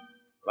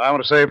 I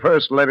want to say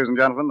first, ladies and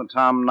gentlemen, that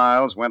Tom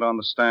Niles went on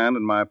the stand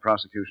in my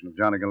prosecution of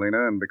Johnny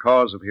Galena, and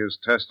because of his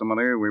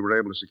testimony, we were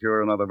able to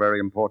secure another very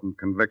important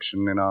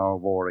conviction in our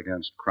war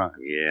against crime.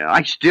 Yeah,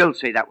 I still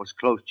say that was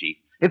close, Chief.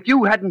 If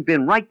you hadn't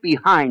been right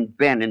behind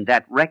Ben in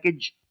that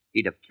wreckage,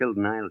 he'd have killed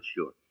Niles,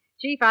 sure.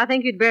 Chief, I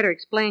think you'd better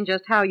explain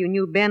just how you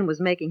knew Ben was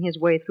making his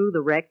way through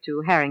the wreck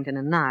to Harrington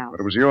and Niles.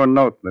 But it was your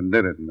note that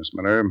did it, Miss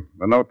Miller.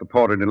 The note the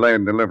porter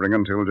delayed delivering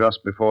until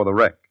just before the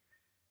wreck.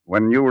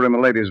 When you were in the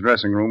ladies'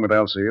 dressing room with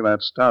Elsie,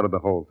 that started the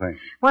whole thing.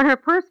 When her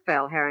purse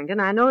fell, Harrington,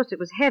 I noticed it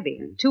was heavy.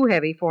 Too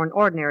heavy for an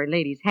ordinary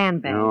lady's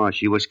handbag. Oh,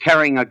 she was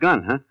carrying a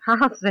gun, huh?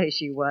 I'll say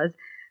she was.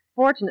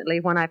 Fortunately,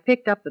 when I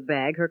picked up the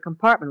bag, her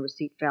compartment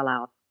receipt fell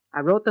out.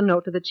 I wrote the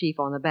note to the chief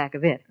on the back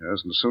of it.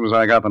 Yes, and as soon as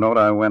I got the note,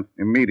 I went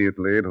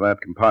immediately to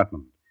that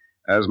compartment.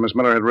 As Miss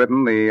Miller had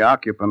written, the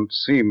occupant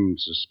seemed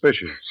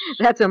suspicious.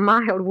 That's a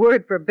mild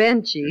word for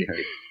Ben, Chief.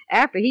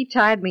 After he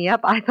tied me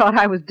up, I thought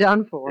I was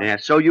done for. Yeah,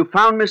 so you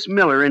found Miss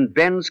Miller in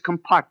Ben's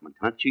compartment,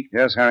 huh, Chief?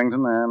 Yes,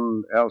 Harrington,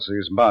 and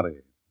Elsie's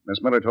body.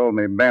 Miss Miller told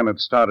me Ben had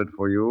started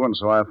for you, and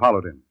so I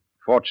followed him.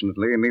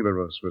 Fortunately, neither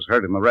of us was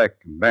hurt in the wreck.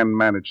 Ben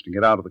managed to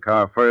get out of the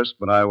car first,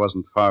 but I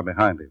wasn't far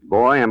behind him.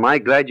 Boy, am I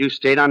glad you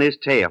stayed on his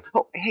tail.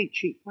 Oh, hey,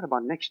 Chief, what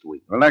about next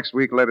week? Well, next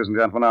week, ladies and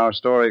gentlemen, our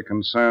story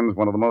concerns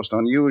one of the most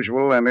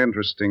unusual and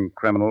interesting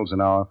criminals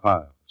in our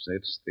files.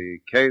 It's the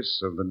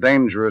case of the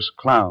dangerous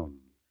clown,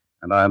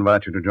 and I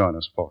invite you to join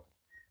us for it.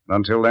 But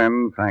until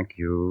then, thank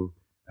you,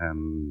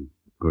 and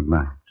good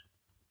night.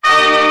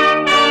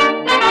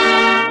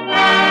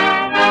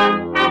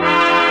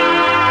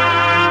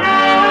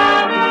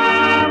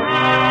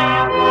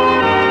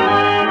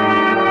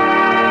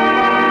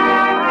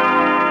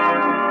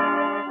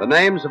 The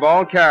names of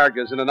all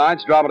characters in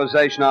tonight's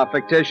dramatization are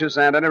fictitious,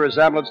 and any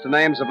resemblance to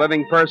names of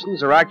living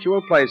persons or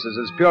actual places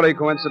is purely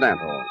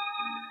coincidental.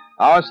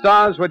 Our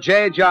stars were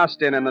Jay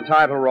Justin in the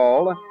title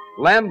role,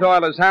 Len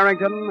Doyle as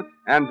Harrington,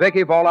 and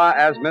Vicky Vola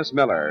as Miss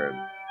Miller.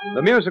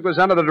 The music was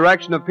under the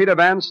direction of Peter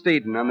Van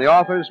Steeden, and the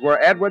authors were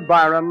Edward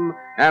Byron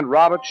and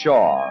Robert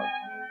Shaw.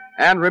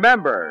 And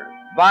remember,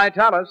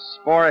 Vitalis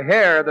for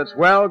hair that's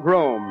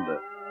well-groomed,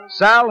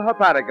 Sal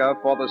Hepatica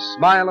for the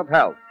smile of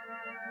health.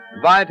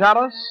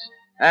 Vitalis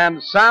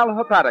and Sal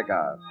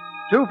Hepatica,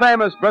 two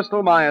famous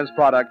Bristol Myers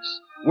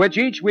products, which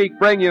each week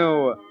bring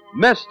you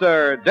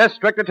Mr.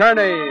 District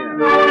Attorney.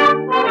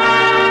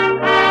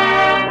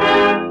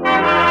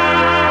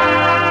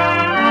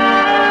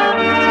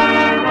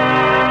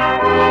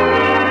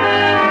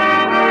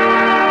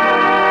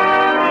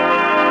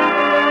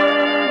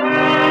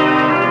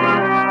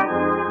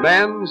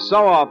 Men,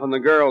 so often the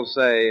girls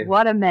say,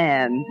 "What a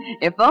man.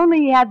 If only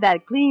he had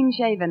that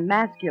clean-shaven,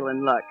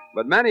 masculine look."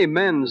 But many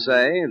men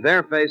say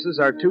their faces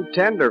are too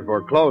tender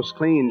for close,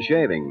 clean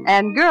shaving.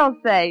 And girls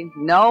say,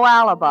 "No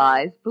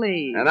alibis,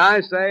 please." And I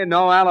say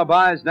no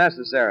alibis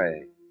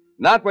necessary.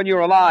 Not when you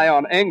rely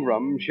on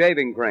Ingram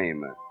shaving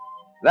cream.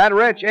 That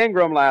rich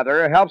Ingram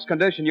lather helps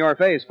condition your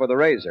face for the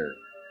razor.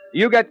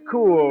 You get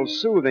cool,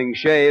 soothing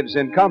shaves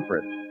in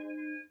comfort.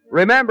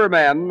 Remember,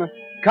 men,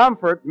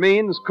 comfort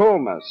means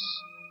coolness.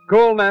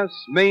 Coolness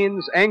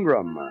means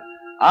Ingram.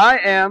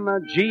 I-N-G-R-A-M.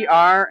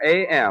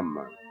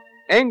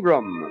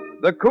 Ingram,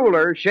 the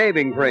cooler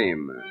shaving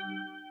cream.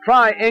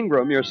 Try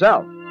Ingram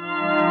yourself.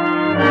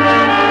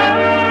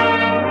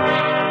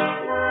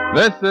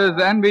 This is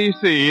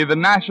NBC, the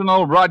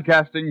National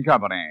Broadcasting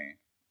Company.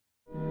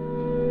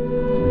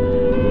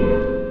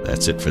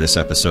 That's it for this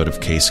episode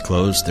of Case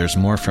Closed. There's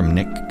more from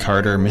Nick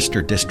Carter,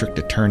 Mr. District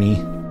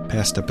Attorney,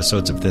 past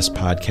episodes of this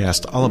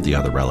podcast, all of the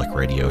other Relic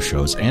Radio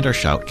shows, and our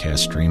Shoutcast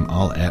stream,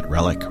 all at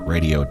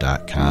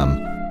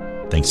relicradio.com.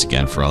 Thanks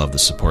again for all of the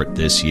support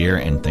this year,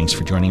 and thanks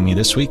for joining me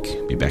this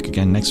week. Be back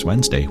again next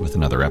Wednesday with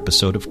another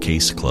episode of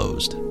Case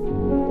Closed.